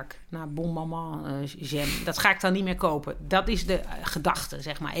ander merk. Naar Bon Maman jam. Dat ga ik dan niet meer kopen. Dat is de gedachte,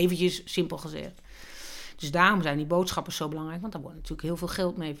 zeg maar. Eventjes simpel gezegd. Dus daarom zijn die boodschappers zo belangrijk. Want daar wordt natuurlijk heel veel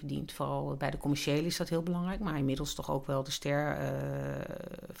geld mee verdiend. Vooral bij de commerciële is dat heel belangrijk. Maar inmiddels toch ook wel de Ster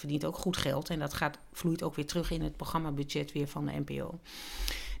verdient ook goed geld. En dat vloeit ook weer terug in het programmabudget weer van de NPO.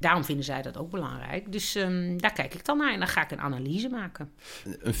 Daarom vinden zij dat ook belangrijk. Dus daar kijk ik dan naar en dan ga ik een analyse maken.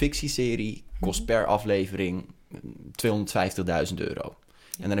 Een fictieserie kost per aflevering €250.000.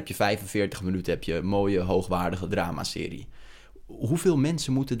 En dan heb je 45 minuten, heb je een mooie, hoogwaardige dramaserie. Hoeveel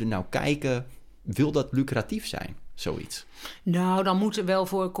mensen moeten er nou kijken? Wil dat lucratief zijn, zoiets? Nou, dan moet er wel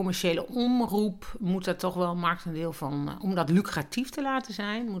voor een commerciële omroep, moet dat toch wel een marktaandeel van, om dat lucratief te laten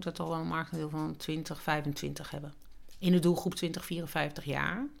zijn, moet dat toch wel een marktaandeel van 20-25 hebben. In de doelgroep 20-54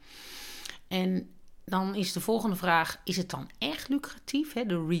 jaar. En Dan is de volgende vraag, is het dan echt lucratief? Hè?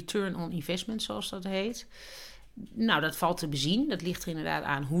 De return on investment, zoals dat heet. Nou, dat valt te bezien. Dat ligt er inderdaad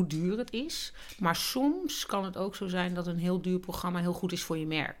aan hoe duur het is. Maar soms kan het ook zo zijn dat een heel duur programma heel goed is voor je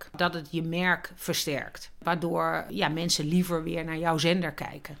merk. Dat het je merk versterkt. Waardoor mensen liever weer naar jouw zender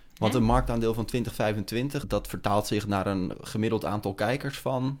kijken. Want een marktaandeel van 20-25, dat vertaalt zich naar een gemiddeld aantal kijkers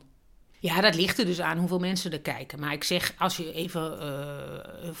van... Ja, dat ligt er dus aan hoeveel mensen er kijken. Maar ik zeg, als je even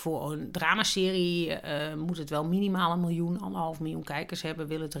voor een dramaserie... moet het wel minimaal 1 miljoen, 1,5 miljoen kijkers hebben...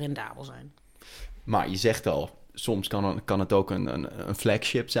 wil het rendabel zijn. Maar je zegt al, soms kan het ook een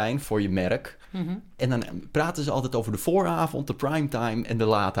flagship zijn voor je merk. Mm-hmm. En dan praten ze altijd over de vooravond, de primetime en de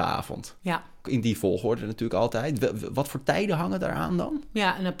late avond. Ja. In die volgorde natuurlijk altijd. Wat voor tijden hangen daaraan dan?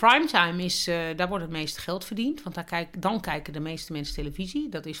 Ja, en de primetime is, daar wordt het meeste geld verdiend. Want dan kijken de meeste mensen televisie.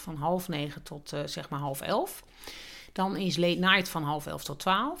 Dat is van 8:30 tot 10:30. Dan is late night van 10:30 tot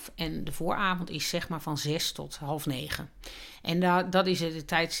 12. En de vooravond is zeg maar van 6 tot 8:30. En dat is het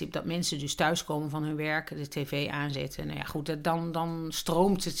tijdstip dat mensen dus thuiskomen van hun werk, de tv aanzetten. Nou ja, goed, dan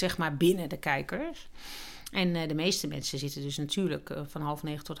stroomt het zeg maar binnen de kijkers. En de meeste mensen zitten dus natuurlijk van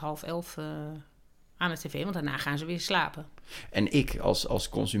 9:30 tot 10:30 aan de tv, want daarna gaan ze weer slapen. En ik als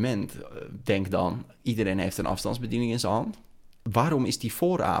consument denk dan, iedereen heeft een afstandsbediening in zijn hand. Waarom is die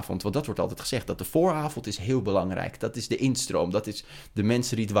vooravond? Want dat wordt altijd gezegd, dat de vooravond is heel belangrijk. Dat is de instroom, dat is de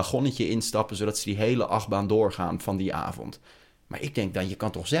mensen die het wagonnetje instappen, zodat ze die hele achtbaan doorgaan van die avond. Maar ik denk dan, je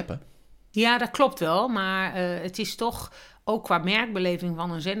kan toch zappen? Ja, dat klopt wel, maar het is toch ook qua merkbeleving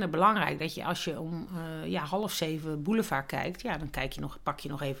van een zender belangrijk. Dat je als je om 6:30 Boulevard kijkt, dan pak je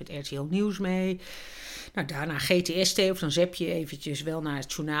nog even het RTL Nieuws mee. Nou, daarna GTST of dan zap je eventjes wel naar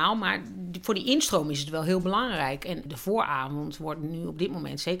het journaal. Maar voor die instroom is het wel heel belangrijk. En de vooravond wordt nu op dit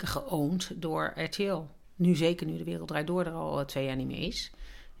moment zeker geowned door RTL. Nu zeker, nu De Wereld Draait Door er al 2 jaar niet meer is.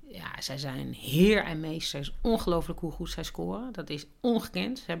 Ja, zij zijn heer en meester. Het is ongelooflijk hoe goed zij scoren. Dat is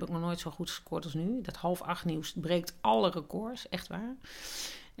ongekend. Ze hebben ook nog nooit zo goed gescoord als nu. Dat 7:30 nieuws breekt alle records, echt waar.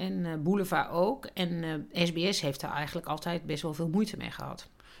 En Boulevard ook. En SBS heeft daar eigenlijk altijd best wel veel moeite mee gehad.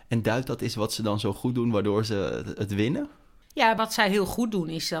 En duidt dat is wat ze dan zo goed doen, waardoor ze het winnen? Ja, wat zij heel goed doen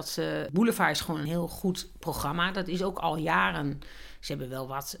is dat Boulevard is gewoon een heel goed programma. Dat is ook al jaren. Ze hebben wel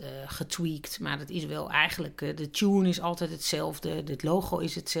wat getweakt, maar dat is wel eigenlijk... de tune is altijd hetzelfde, het logo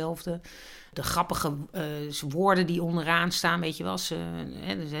is hetzelfde. De grappige woorden die onderaan staan, weet je wel. Ze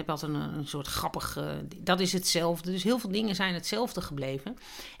hebben altijd een soort grappig... dat is hetzelfde. Dus heel veel dingen zijn hetzelfde gebleven.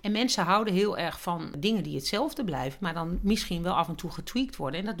 En mensen houden heel erg van dingen die hetzelfde blijven... maar dan misschien wel af en toe getweakt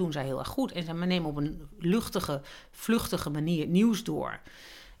worden. En dat doen zij heel erg goed. En ze nemen op een luchtige, vluchtige manier nieuws door...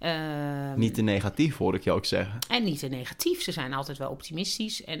 Niet te negatief, hoor ik je ook zeggen. En niet te negatief. Ze zijn altijd wel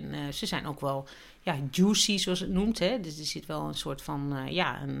optimistisch. En ze zijn ook wel juicy, zoals het noemt. Hè? Dus er zit wel een soort van...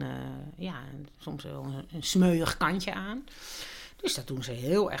 soms wel een smeuig kantje aan. Dus dat doen ze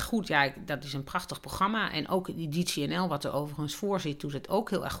heel erg goed. Ja, dat is een prachtig programma. En ook die DCNL, wat er overigens voor zit, doet het ook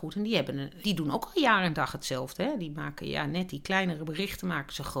heel erg goed. En die doen ook al jaar en dag hetzelfde. Hè? Die maken net die kleinere berichten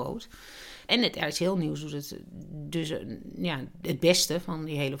maken ze groot. En het RTL Nieuws doet het dus het beste van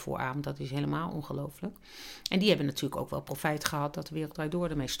die hele vooravond. Dat is helemaal ongelooflijk. En die hebben natuurlijk ook wel profijt gehad dat De Wereld Draait Door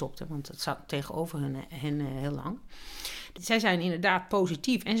ermee stopte. Want het zat tegenover hen heel lang. Zij zijn inderdaad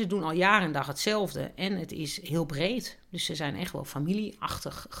positief en ze doen al jaren en dag hetzelfde. En het is heel breed. Dus ze zijn echt wel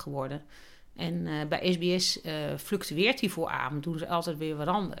familieachtig geworden. En bij SBS fluctueert die vooravond. Doen ze altijd weer wat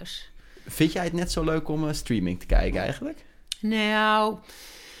anders. Vind jij het net zo leuk om streaming te kijken eigenlijk? Nou...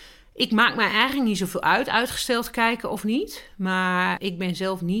 Ik maak mij eigenlijk niet zoveel uitgesteld kijken of niet. Maar ik ben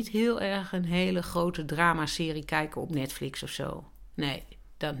zelf niet heel erg een hele grote dramaserie kijken op Netflix of zo. Nee,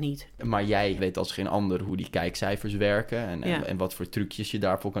 dat niet. Maar jij weet als geen ander hoe die kijkcijfers werken... en wat voor trucjes je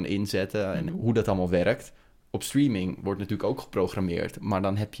daarvoor kan inzetten... en hoe dat allemaal werkt. Op streaming wordt natuurlijk ook geprogrammeerd... maar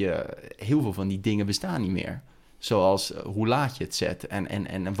dan heb je heel veel van die dingen bestaan niet meer. Zoals hoe laat je het zet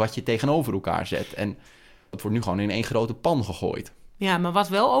en wat je tegenover elkaar zet. En het wordt nu gewoon in één grote pan gegooid. Ja, maar wat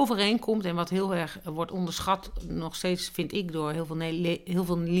wel overeenkomt en wat heel erg wordt onderschat... nog steeds, vind ik, door heel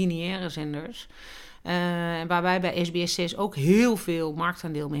veel lineaire zenders... waarbij bij SBS6 ook heel veel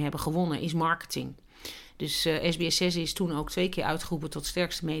marktaandeel mee hebben gewonnen... is marketing. Dus SBS6 is toen ook 2 keer uitgeroepen... tot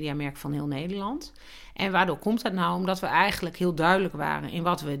sterkste mediamerk van heel Nederland. En waardoor komt dat nou? Omdat we eigenlijk heel duidelijk waren in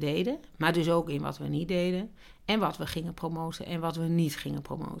wat we deden... maar dus ook in wat we niet deden... en wat we gingen promoten en wat we niet gingen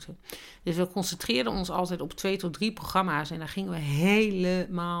promoten. Dus we concentreerden ons altijd op 2 tot 3 programma's... en daar gingen we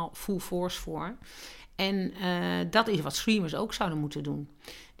helemaal full force voor. En dat is wat streamers ook zouden moeten doen.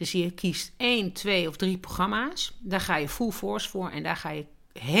 Dus je kiest 1, 2 of 3 programma's. Daar ga je full force voor en daar ga je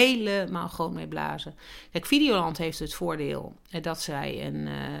helemaal gewoon mee blazen. Kijk, Videoland heeft het voordeel dat zij een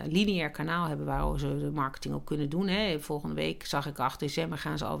lineair kanaal hebben waar ze de marketing op kunnen doen. Hè. Volgende week, zag ik 8 december,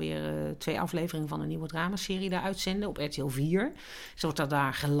 gaan ze alweer 2 afleveringen van een nieuwe dramaserie daar uitzenden op RTL 4. Dus wordt dat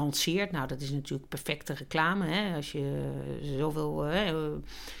daar gelanceerd. Nou, dat is natuurlijk perfecte reclame. Hè. Als je zoveel...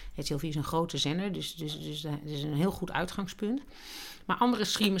 RTL 4 is een grote zender, dus dat is een heel goed uitgangspunt. Maar andere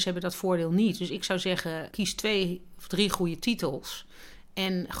streamers hebben dat voordeel niet. Dus ik zou zeggen, kies 2 of 3 goede titels.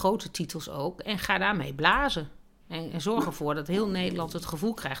 En grote titels ook. En ga daarmee blazen. En zorg ervoor dat heel Nederland het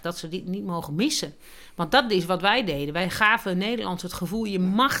gevoel krijgt dat ze dit niet mogen missen. Want dat is wat wij deden. Wij gaven Nederland het gevoel, je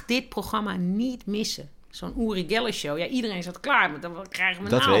mag dit programma niet missen. Zo'n Uri Geller show. Ja, iedereen zat klaar. Maar wat krijgen we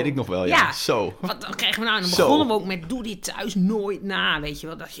dat nou? weet ik nog wel, ja. Zo. Wat krijgen we nou? En dan begonnen we ook met doe dit thuis nooit na. Weet je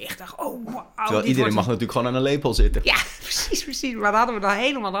wel, dat je echt dacht, oh wow. Terwijl iedereen mag natuurlijk gewoon aan een lepel zitten. Ja, precies. Maar daar hadden we dan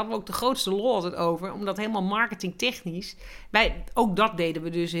helemaal, daar hadden we ook de grootste lol altijd over. Omdat helemaal marketingtechnisch, ook dat deden we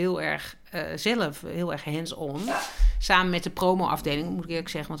dus heel erg zelf, heel erg hands-on. Samen met de promo-afdeling, moet ik eerlijk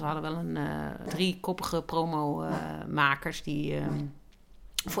zeggen. Want we hadden wel een 3-koppige promo-makers die...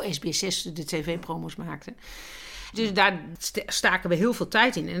 voor SBS6 de tv-promos maakten. Dus daar staken we heel veel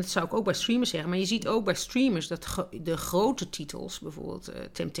tijd in. En dat zou ik ook bij streamers zeggen. Maar je ziet ook bij streamers dat de grote titels... bijvoorbeeld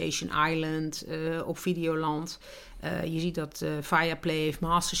Temptation Island op Videoland... je ziet dat Viaplay heeft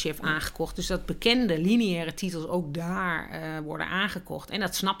Masterchef aangekocht. Dus dat bekende lineaire titels ook daar worden aangekocht. En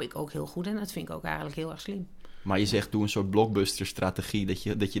dat snap ik ook heel goed. En dat vind ik ook eigenlijk heel erg slim. Maar je zegt, doe een soort blockbuster-strategie...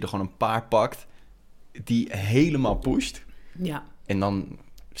 dat je er gewoon een paar pakt die helemaal pusht. Ja. En dan...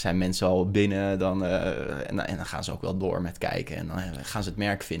 zijn mensen al binnen en dan gaan ze ook wel door met kijken. En dan gaan ze het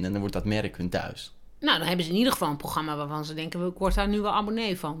merk vinden en dan wordt dat merk hun thuis. Nou, dan hebben ze in ieder geval een programma waarvan ze denken... ik word daar nu wel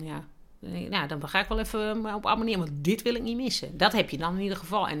abonnee van, ja. Nou, dan ga ik wel even op abonneren, want dit wil ik niet missen. Dat heb je dan in ieder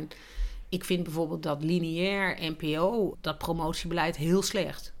geval. En ik vind bijvoorbeeld dat lineair NPO, dat promotiebeleid heel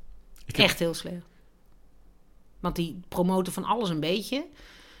slecht. Echt heel slecht. Want die promoten van alles een beetje...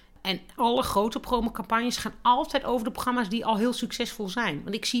 En alle grote promocampagnes gaan altijd over de programma's die al heel succesvol zijn.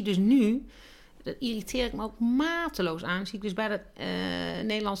 Want ik zie dus nu, dat irriteer ik me ook mateloos aan. Zie ik dus bij dat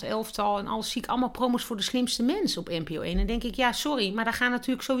Nederlands elftal en alles, zie ik allemaal promos voor de slimste mensen op NPO 1. En dan denk ik, ja, sorry, maar daar gaan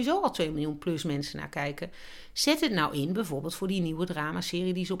natuurlijk sowieso al 2 miljoen plus mensen naar kijken. Zet het nou in, bijvoorbeeld voor die nieuwe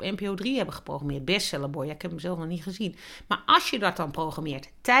dramaserie die ze op NPO 3 hebben geprogrammeerd. Bestseller Boy, ja, ik heb hem zelf nog niet gezien. Maar als je dat dan programmeert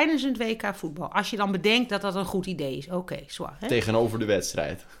tijdens een WK voetbal, als je dan bedenkt dat dat een goed idee is, oké, zwaar. Hè? Tegenover de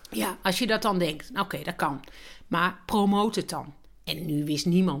wedstrijd. Ja, als je dat dan denkt, oké, dat kan. Maar promoot het dan. En nu wist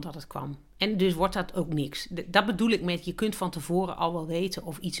niemand dat het kwam. En dus wordt dat ook niks. Dat bedoel ik met, je kunt van tevoren al wel weten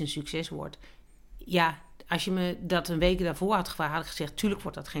of iets een succes wordt. Ja, als je me dat een week daarvoor had gevraagd, had ik gezegd, tuurlijk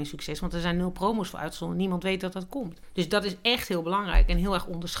wordt dat geen succes. Want er zijn 0 promos voor uitgezonden. Niemand weet dat dat komt. Dus dat is echt heel belangrijk en heel erg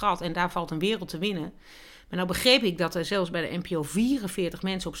onderschat. En daar valt een wereld te winnen. Maar nou begreep ik dat er zelfs bij de NPO 44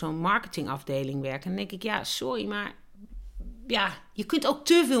 mensen op zo'n marketingafdeling werken. En dan denk ik, ja, sorry, maar... Ja, je kunt ook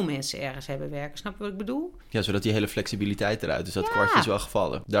te veel mensen ergens hebben werken. Snap je wat ik bedoel? Ja, zodat die hele flexibiliteit eruit is. Dat kwartje is wel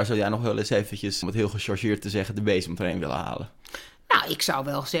gevallen. Daar zou jij nog wel eens eventjes, om het heel gechargeerd te zeggen, de bezem erheen willen halen. Nou, ik zou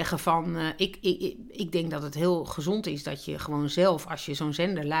wel zeggen van... Ik denk dat het heel gezond is dat je gewoon zelf, als je zo'n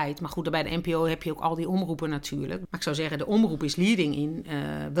zender leidt... Maar goed, bij de NPO heb je ook al die omroepen natuurlijk. Maar ik zou zeggen, de omroep is leading in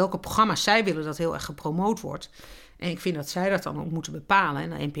welke programma's zij willen dat heel erg gepromoot wordt. En ik vind dat zij dat dan ook moeten bepalen. En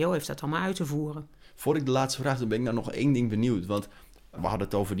de NPO heeft dat dan maar uit te voeren. Voor ik de laatste vraag, dan ben ik nou nog 1 ding benieuwd. Want we hadden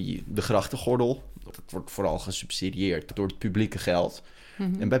het over de grachtengordel. Dat wordt vooral gesubsidieerd door het publieke geld.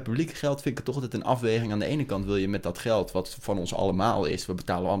 Mm-hmm. En bij publieke geld vind ik het toch altijd een afweging. Aan de ene kant wil je met dat geld, wat van ons allemaal is... we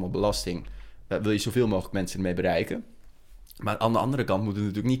betalen allemaal belasting... wil je zoveel mogelijk mensen ermee bereiken. Maar aan de andere kant moet het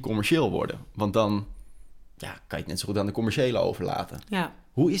natuurlijk niet commercieel worden. Want dan kan je het net zo goed aan de commerciële overlaten. Ja.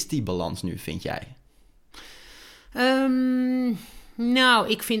 Hoe is die balans nu, vind jij? Nou,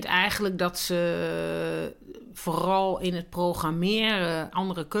 ik vind eigenlijk dat ze vooral in het programmeren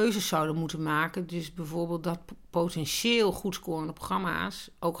andere keuzes zouden moeten maken. Dus bijvoorbeeld dat potentieel goed scorende programma's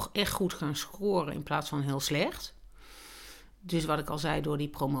ook echt goed gaan scoren in plaats van heel slecht. Dus wat ik al zei, door die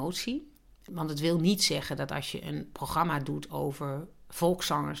promotie. Want het wil niet zeggen dat als je een programma doet over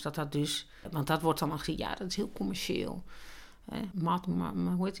volkszangers, dat dus... Want dat wordt dan al gezien, ja, dat is heel commercieel.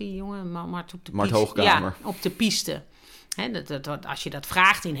 Hoe heet die jongen? Mart Hoogkamer. Ja, op de piste. Als je dat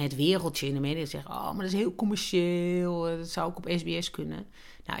vraagt in het wereldje in de media, zeggen, oh, maar dat is heel commercieel, dat zou ook op SBS kunnen.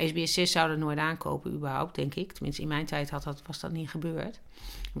 Nou, SBS6 zou dat nooit aankopen überhaupt, denk ik. Tenminste, in mijn tijd was dat niet gebeurd.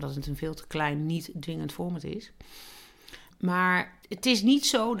 Omdat het een veel te klein, niet dwingend format is. Maar het is niet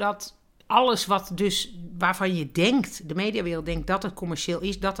zo dat alles waarvan je denkt, de mediawereld denkt dat het commercieel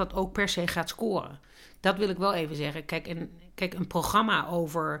is, dat ook per se gaat scoren. Dat wil ik wel even zeggen. Kijk, een programma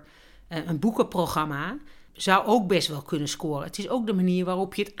over een boekenprogramma, zou ook best wel kunnen scoren. Het is ook de manier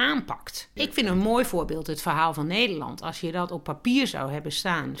waarop je het aanpakt. Ik vind een mooi voorbeeld het verhaal van Nederland. Als je dat op papier zou hebben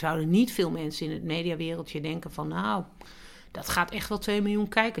staan, zouden niet veel mensen in het mediawereldje denken van, nou, dat gaat echt wel 2 miljoen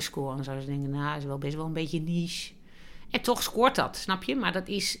kijkers scoren. Dan zouden ze denken, nou, dat is wel best wel een beetje niche. En toch scoort dat, snap je? Maar dat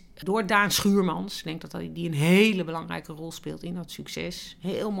is door Daan Schuurmans. Ik denk dat die een hele belangrijke rol speelt in dat succes.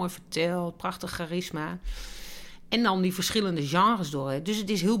 Heel mooi verteld, prachtig charisma. En dan die verschillende genres door. Dus het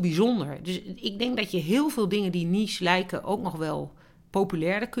is heel bijzonder. Dus ik denk dat je heel veel dingen die niche lijken ook nog wel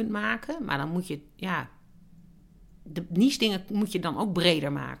populairder kunt maken. Maar dan moet je, de niche dingen moet je dan ook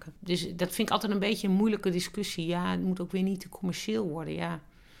breder maken. Dus dat vind ik altijd een beetje een moeilijke discussie. Ja, het moet ook weer niet te commercieel worden. Ja,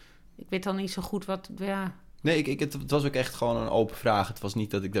 ik weet dan niet zo goed wat, Nee, het was ook echt gewoon een open vraag. Het was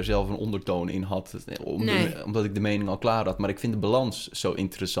niet dat ik daar zelf een ondertoon in had, omdat ik de mening al klaar had. Maar ik vind de balans zo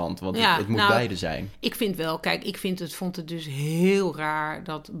interessant, want het moet beide zijn. Ik vind wel, kijk, vond het dus heel raar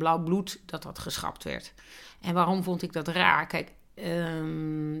dat Blauw Bloed dat geschrapt werd. En waarom vond ik dat raar? Kijk,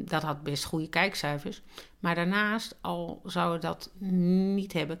 dat had best goede kijkcijfers. Maar daarnaast, al zou het dat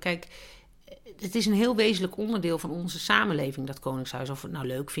niet hebben, kijk, het is een heel wezenlijk onderdeel van onze samenleving, dat Koningshuis. Of we het nou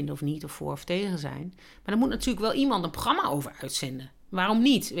leuk vinden of niet, of voor of tegen zijn. Maar er moet natuurlijk wel iemand een programma over uitzenden. Waarom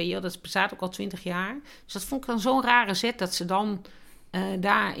niet? Weet je wel, dat bestaat ook al 20 jaar. Dus dat vond ik dan zo'n rare zet dat ze dan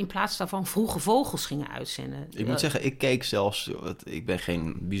daar in plaats daarvan Vroege Vogels gingen uitzenden. Ik moet zeggen, ik keek zelfs, ik ben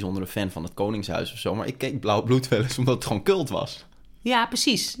geen bijzondere fan van het Koningshuis of zo, maar ik keek Blauw Bloed wel eens omdat het gewoon cult was. Ja,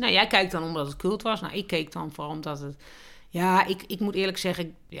 precies. Nou, jij kijkt dan omdat het cult was. Nou, ik keek dan vooral omdat het... Ja, ik moet eerlijk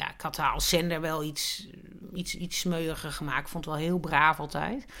zeggen, ik had haar als zender wel iets smeuiger gemaakt. Ik vond het wel heel braaf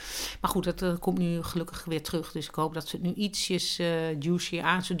altijd. Maar goed, dat komt nu gelukkig weer terug. Dus ik hoop dat ze het nu ietsjes juicier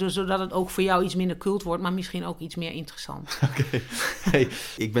aanzetten. Zodat het ook voor jou iets minder cult wordt, maar misschien ook iets meer interessant. Oké. Hey,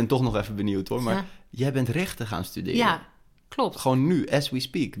 ik ben toch nog even benieuwd hoor. Maar jij bent rechten gaan studeren. Ja, klopt. Gewoon nu, as we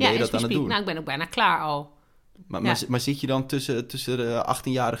speak. Ben je dat aan het doen? Nou, ik ben ook bijna klaar al. Maar zit je dan tussen de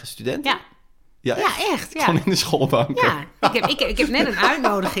 18-jarige studenten? Ja. Ja, echt. Ja. Gewoon in de schoolbank. Ja, ik heb net een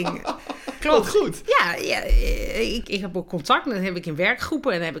uitnodiging. Klopt. Goed. Ja, ik heb ook contact. Dan heb ik in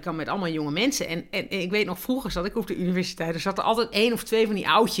werkgroepen en dan heb ik dan met allemaal jonge mensen. En ik weet nog, vroeger zat ik op de universiteit. Er zaten altijd 1 of 2 van die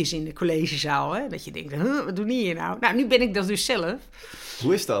oudjes in de collegezaal. Hè? Dat je denkt, wat doen die hier nou? Nou, nu ben ik dat dus zelf.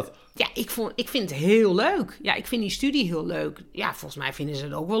 Hoe is dat? Ja, ik vind het heel leuk. Ja, ik vind die studie heel leuk. Ja, volgens mij vinden ze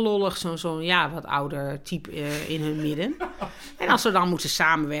het ook wel lollig. Zo'n wat ouder type in hun midden. En als we dan moeten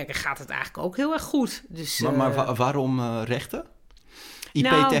samenwerken, gaat het eigenlijk ook heel erg goed. Dus, maar waarom rechten?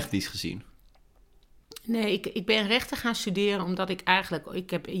 IP-technisch gezien? Nee, ik ben rechten gaan studeren omdat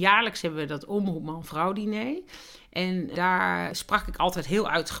jaarlijks hebben we dat Omroep Man-Vrouw diner. En daar sprak ik altijd heel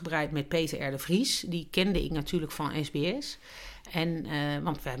uitgebreid met Peter R. de Vries. Die kende ik natuurlijk van SBS. En,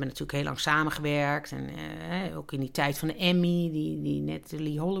 want we hebben natuurlijk heel lang samengewerkt. En ook in die tijd van de Emmy, die net de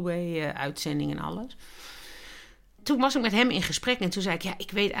Lee Holloway uitzending en alles. Toen was ik met hem in gesprek en toen zei ik...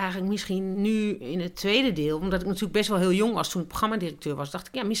 ik weet eigenlijk misschien nu in het tweede deel... omdat ik natuurlijk best wel heel jong was toen ik programmadirecteur was... dacht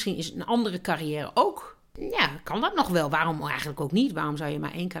ik, misschien is een andere carrière ook... Ja, kan dat nog wel? Waarom eigenlijk ook niet? Waarom zou je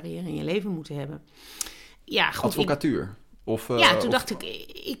maar 1 carrière in je leven moeten hebben? Ja, goed, advocatuur? Toen dacht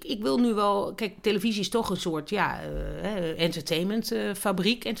ik wil nu wel... Kijk, televisie is toch een soort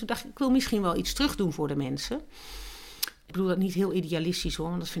entertainmentfabriek. En toen dacht ik wil misschien wel iets terug doen voor de mensen. Ik bedoel dat niet heel idealistisch hoor.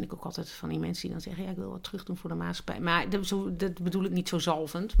 Want dat vind ik ook altijd van die mensen die dan zeggen... ik wil wat terug doen voor de maatschappij. Maar dat bedoel ik niet zo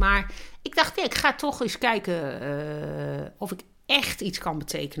zalvend. Maar ik dacht, ik ga toch eens kijken of ik echt iets kan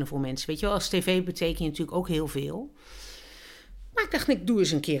betekenen voor mensen. Weet je wel, als tv betekent natuurlijk ook heel veel... Maar ik dacht, ik doe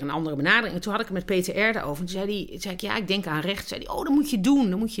eens een keer een andere benadering. En toen had ik het met Peter R. daarover. En toen zei ik, ik denk aan recht. Toen zei hij,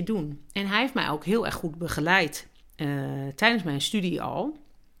 dat moet je doen. En hij heeft mij ook heel erg goed begeleid tijdens mijn studie al.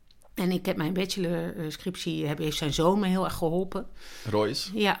 En ik heb mijn bachelorscriptie, heeft zijn zoon me heel erg geholpen.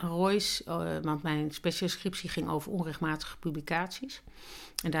 Royce? Ja, Royce. Want mijn bachelorscriptie ging over onrechtmatige publicaties.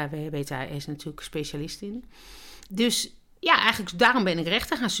 En daar weet hij is natuurlijk specialist in. Dus... Ja, eigenlijk daarom ben ik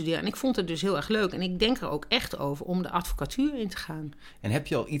rechten gaan studeren. En ik vond het dus heel erg leuk. En ik denk er ook echt over om de advocatuur in te gaan. En heb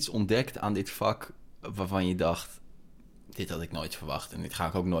je al iets ontdekt aan dit vak waarvan je dacht... dit had ik nooit verwacht en dit ga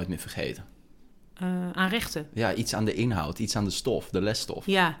ik ook nooit meer vergeten? Aan rechten? Ja, iets aan de inhoud, iets aan de stof, de lesstof.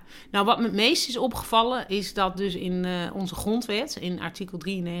 Ja, nou wat me het meest is opgevallen... is dat dus in onze grondwet, in artikel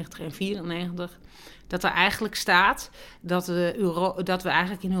 93 en 94... dat er eigenlijk staat dat we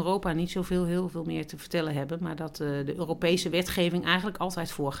eigenlijk in Europa niet heel veel meer te vertellen hebben... maar dat de Europese wetgeving eigenlijk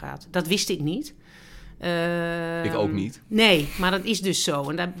altijd voorgaat. Dat wist ik niet. Ik ook niet. Nee, maar dat is dus zo.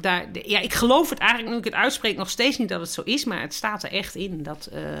 En ik geloof het eigenlijk, nu ik het uitspreek, nog steeds niet dat het zo is... maar het staat er echt in.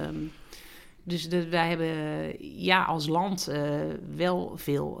 Dus wij hebben als land wel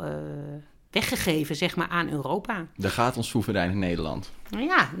veel weggegeven, zeg maar, aan Europa. Daar gaat ons soeverein in Nederland.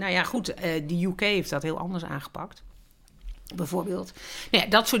 Nou ja, goed. De UK heeft dat heel anders aangepakt. Bijvoorbeeld. Nou ja,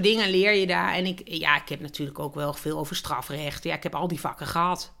 dat soort dingen leer je daar. En ik heb natuurlijk ook wel veel over strafrecht. Ja, ik heb al die vakken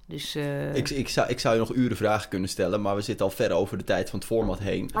gehad. Dus, Ik zou je nog uren vragen kunnen stellen, maar we zitten al ver over de tijd van het format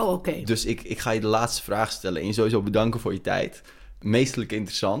heen. Oh, oké. Dus ik ga je de laatste vraag stellen en je sowieso bedanken voor je tijd. Meestelijk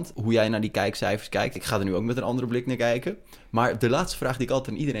interessant, hoe jij naar die kijkcijfers kijkt. Ik ga er nu ook met een andere blik naar kijken. Maar de laatste vraag die ik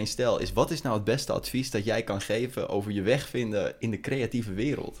altijd aan iedereen stel is: wat is nou het beste advies dat jij kan geven over je weg vinden in de creatieve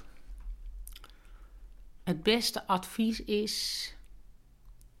wereld? Het beste advies is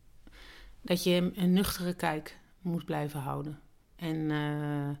dat je een nuchtere kijk moet blijven houden. En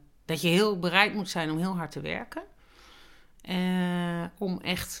dat je heel bereid moet zijn om heel hard te werken. Om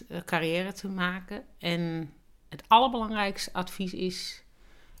echt carrière te maken. En het allerbelangrijkste advies is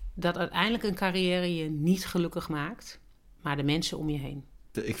dat uiteindelijk een carrière je niet gelukkig maakt, maar de mensen om je heen.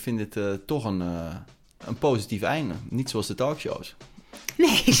 Ik vind dit toch een positief einde. Niet zoals de talkshows.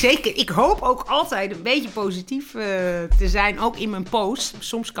 Nee, zeker. Ik hoop ook altijd een beetje positief te zijn, ook in mijn posts.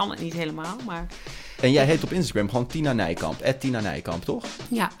 Soms kan het niet helemaal, maar... En jij heet op Instagram gewoon Tina Nijkamp, @Tina Nijkamp, toch?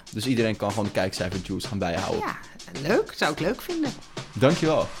 Ja. Dus iedereen kan gewoon de kijkcijfer juice gaan bijhouden. Ja, leuk. Zou ik leuk vinden.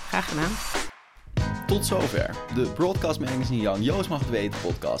 Dankjewel. Graag gedaan. Tot zover de Broadcast Magazine Jan Joost Mag Het Weten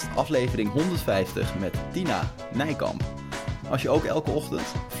podcast, aflevering 150 met Tina Nijkamp. Als je ook elke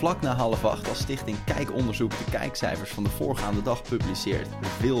ochtend, vlak na 7:30, als stichting Kijkonderzoek de kijkcijfers van de voorgaande dag publiceert,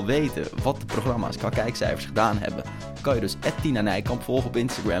 wil weten wat de programma's qua kijkcijfers gedaan hebben, kan je dus @Tina Nijkamp volgen op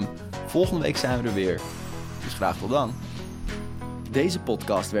Instagram. Volgende week zijn we er weer. Dus graag tot dan. Deze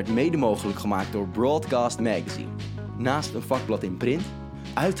podcast werd mede mogelijk gemaakt door Broadcast Magazine. Naast een vakblad in print,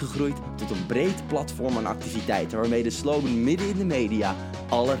 uitgegroeid tot een breed platform aan activiteiten waarmee de slogan midden in de media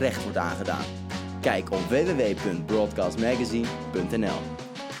alle recht wordt aangedaan. Kijk op www.broadcastmagazine.nl.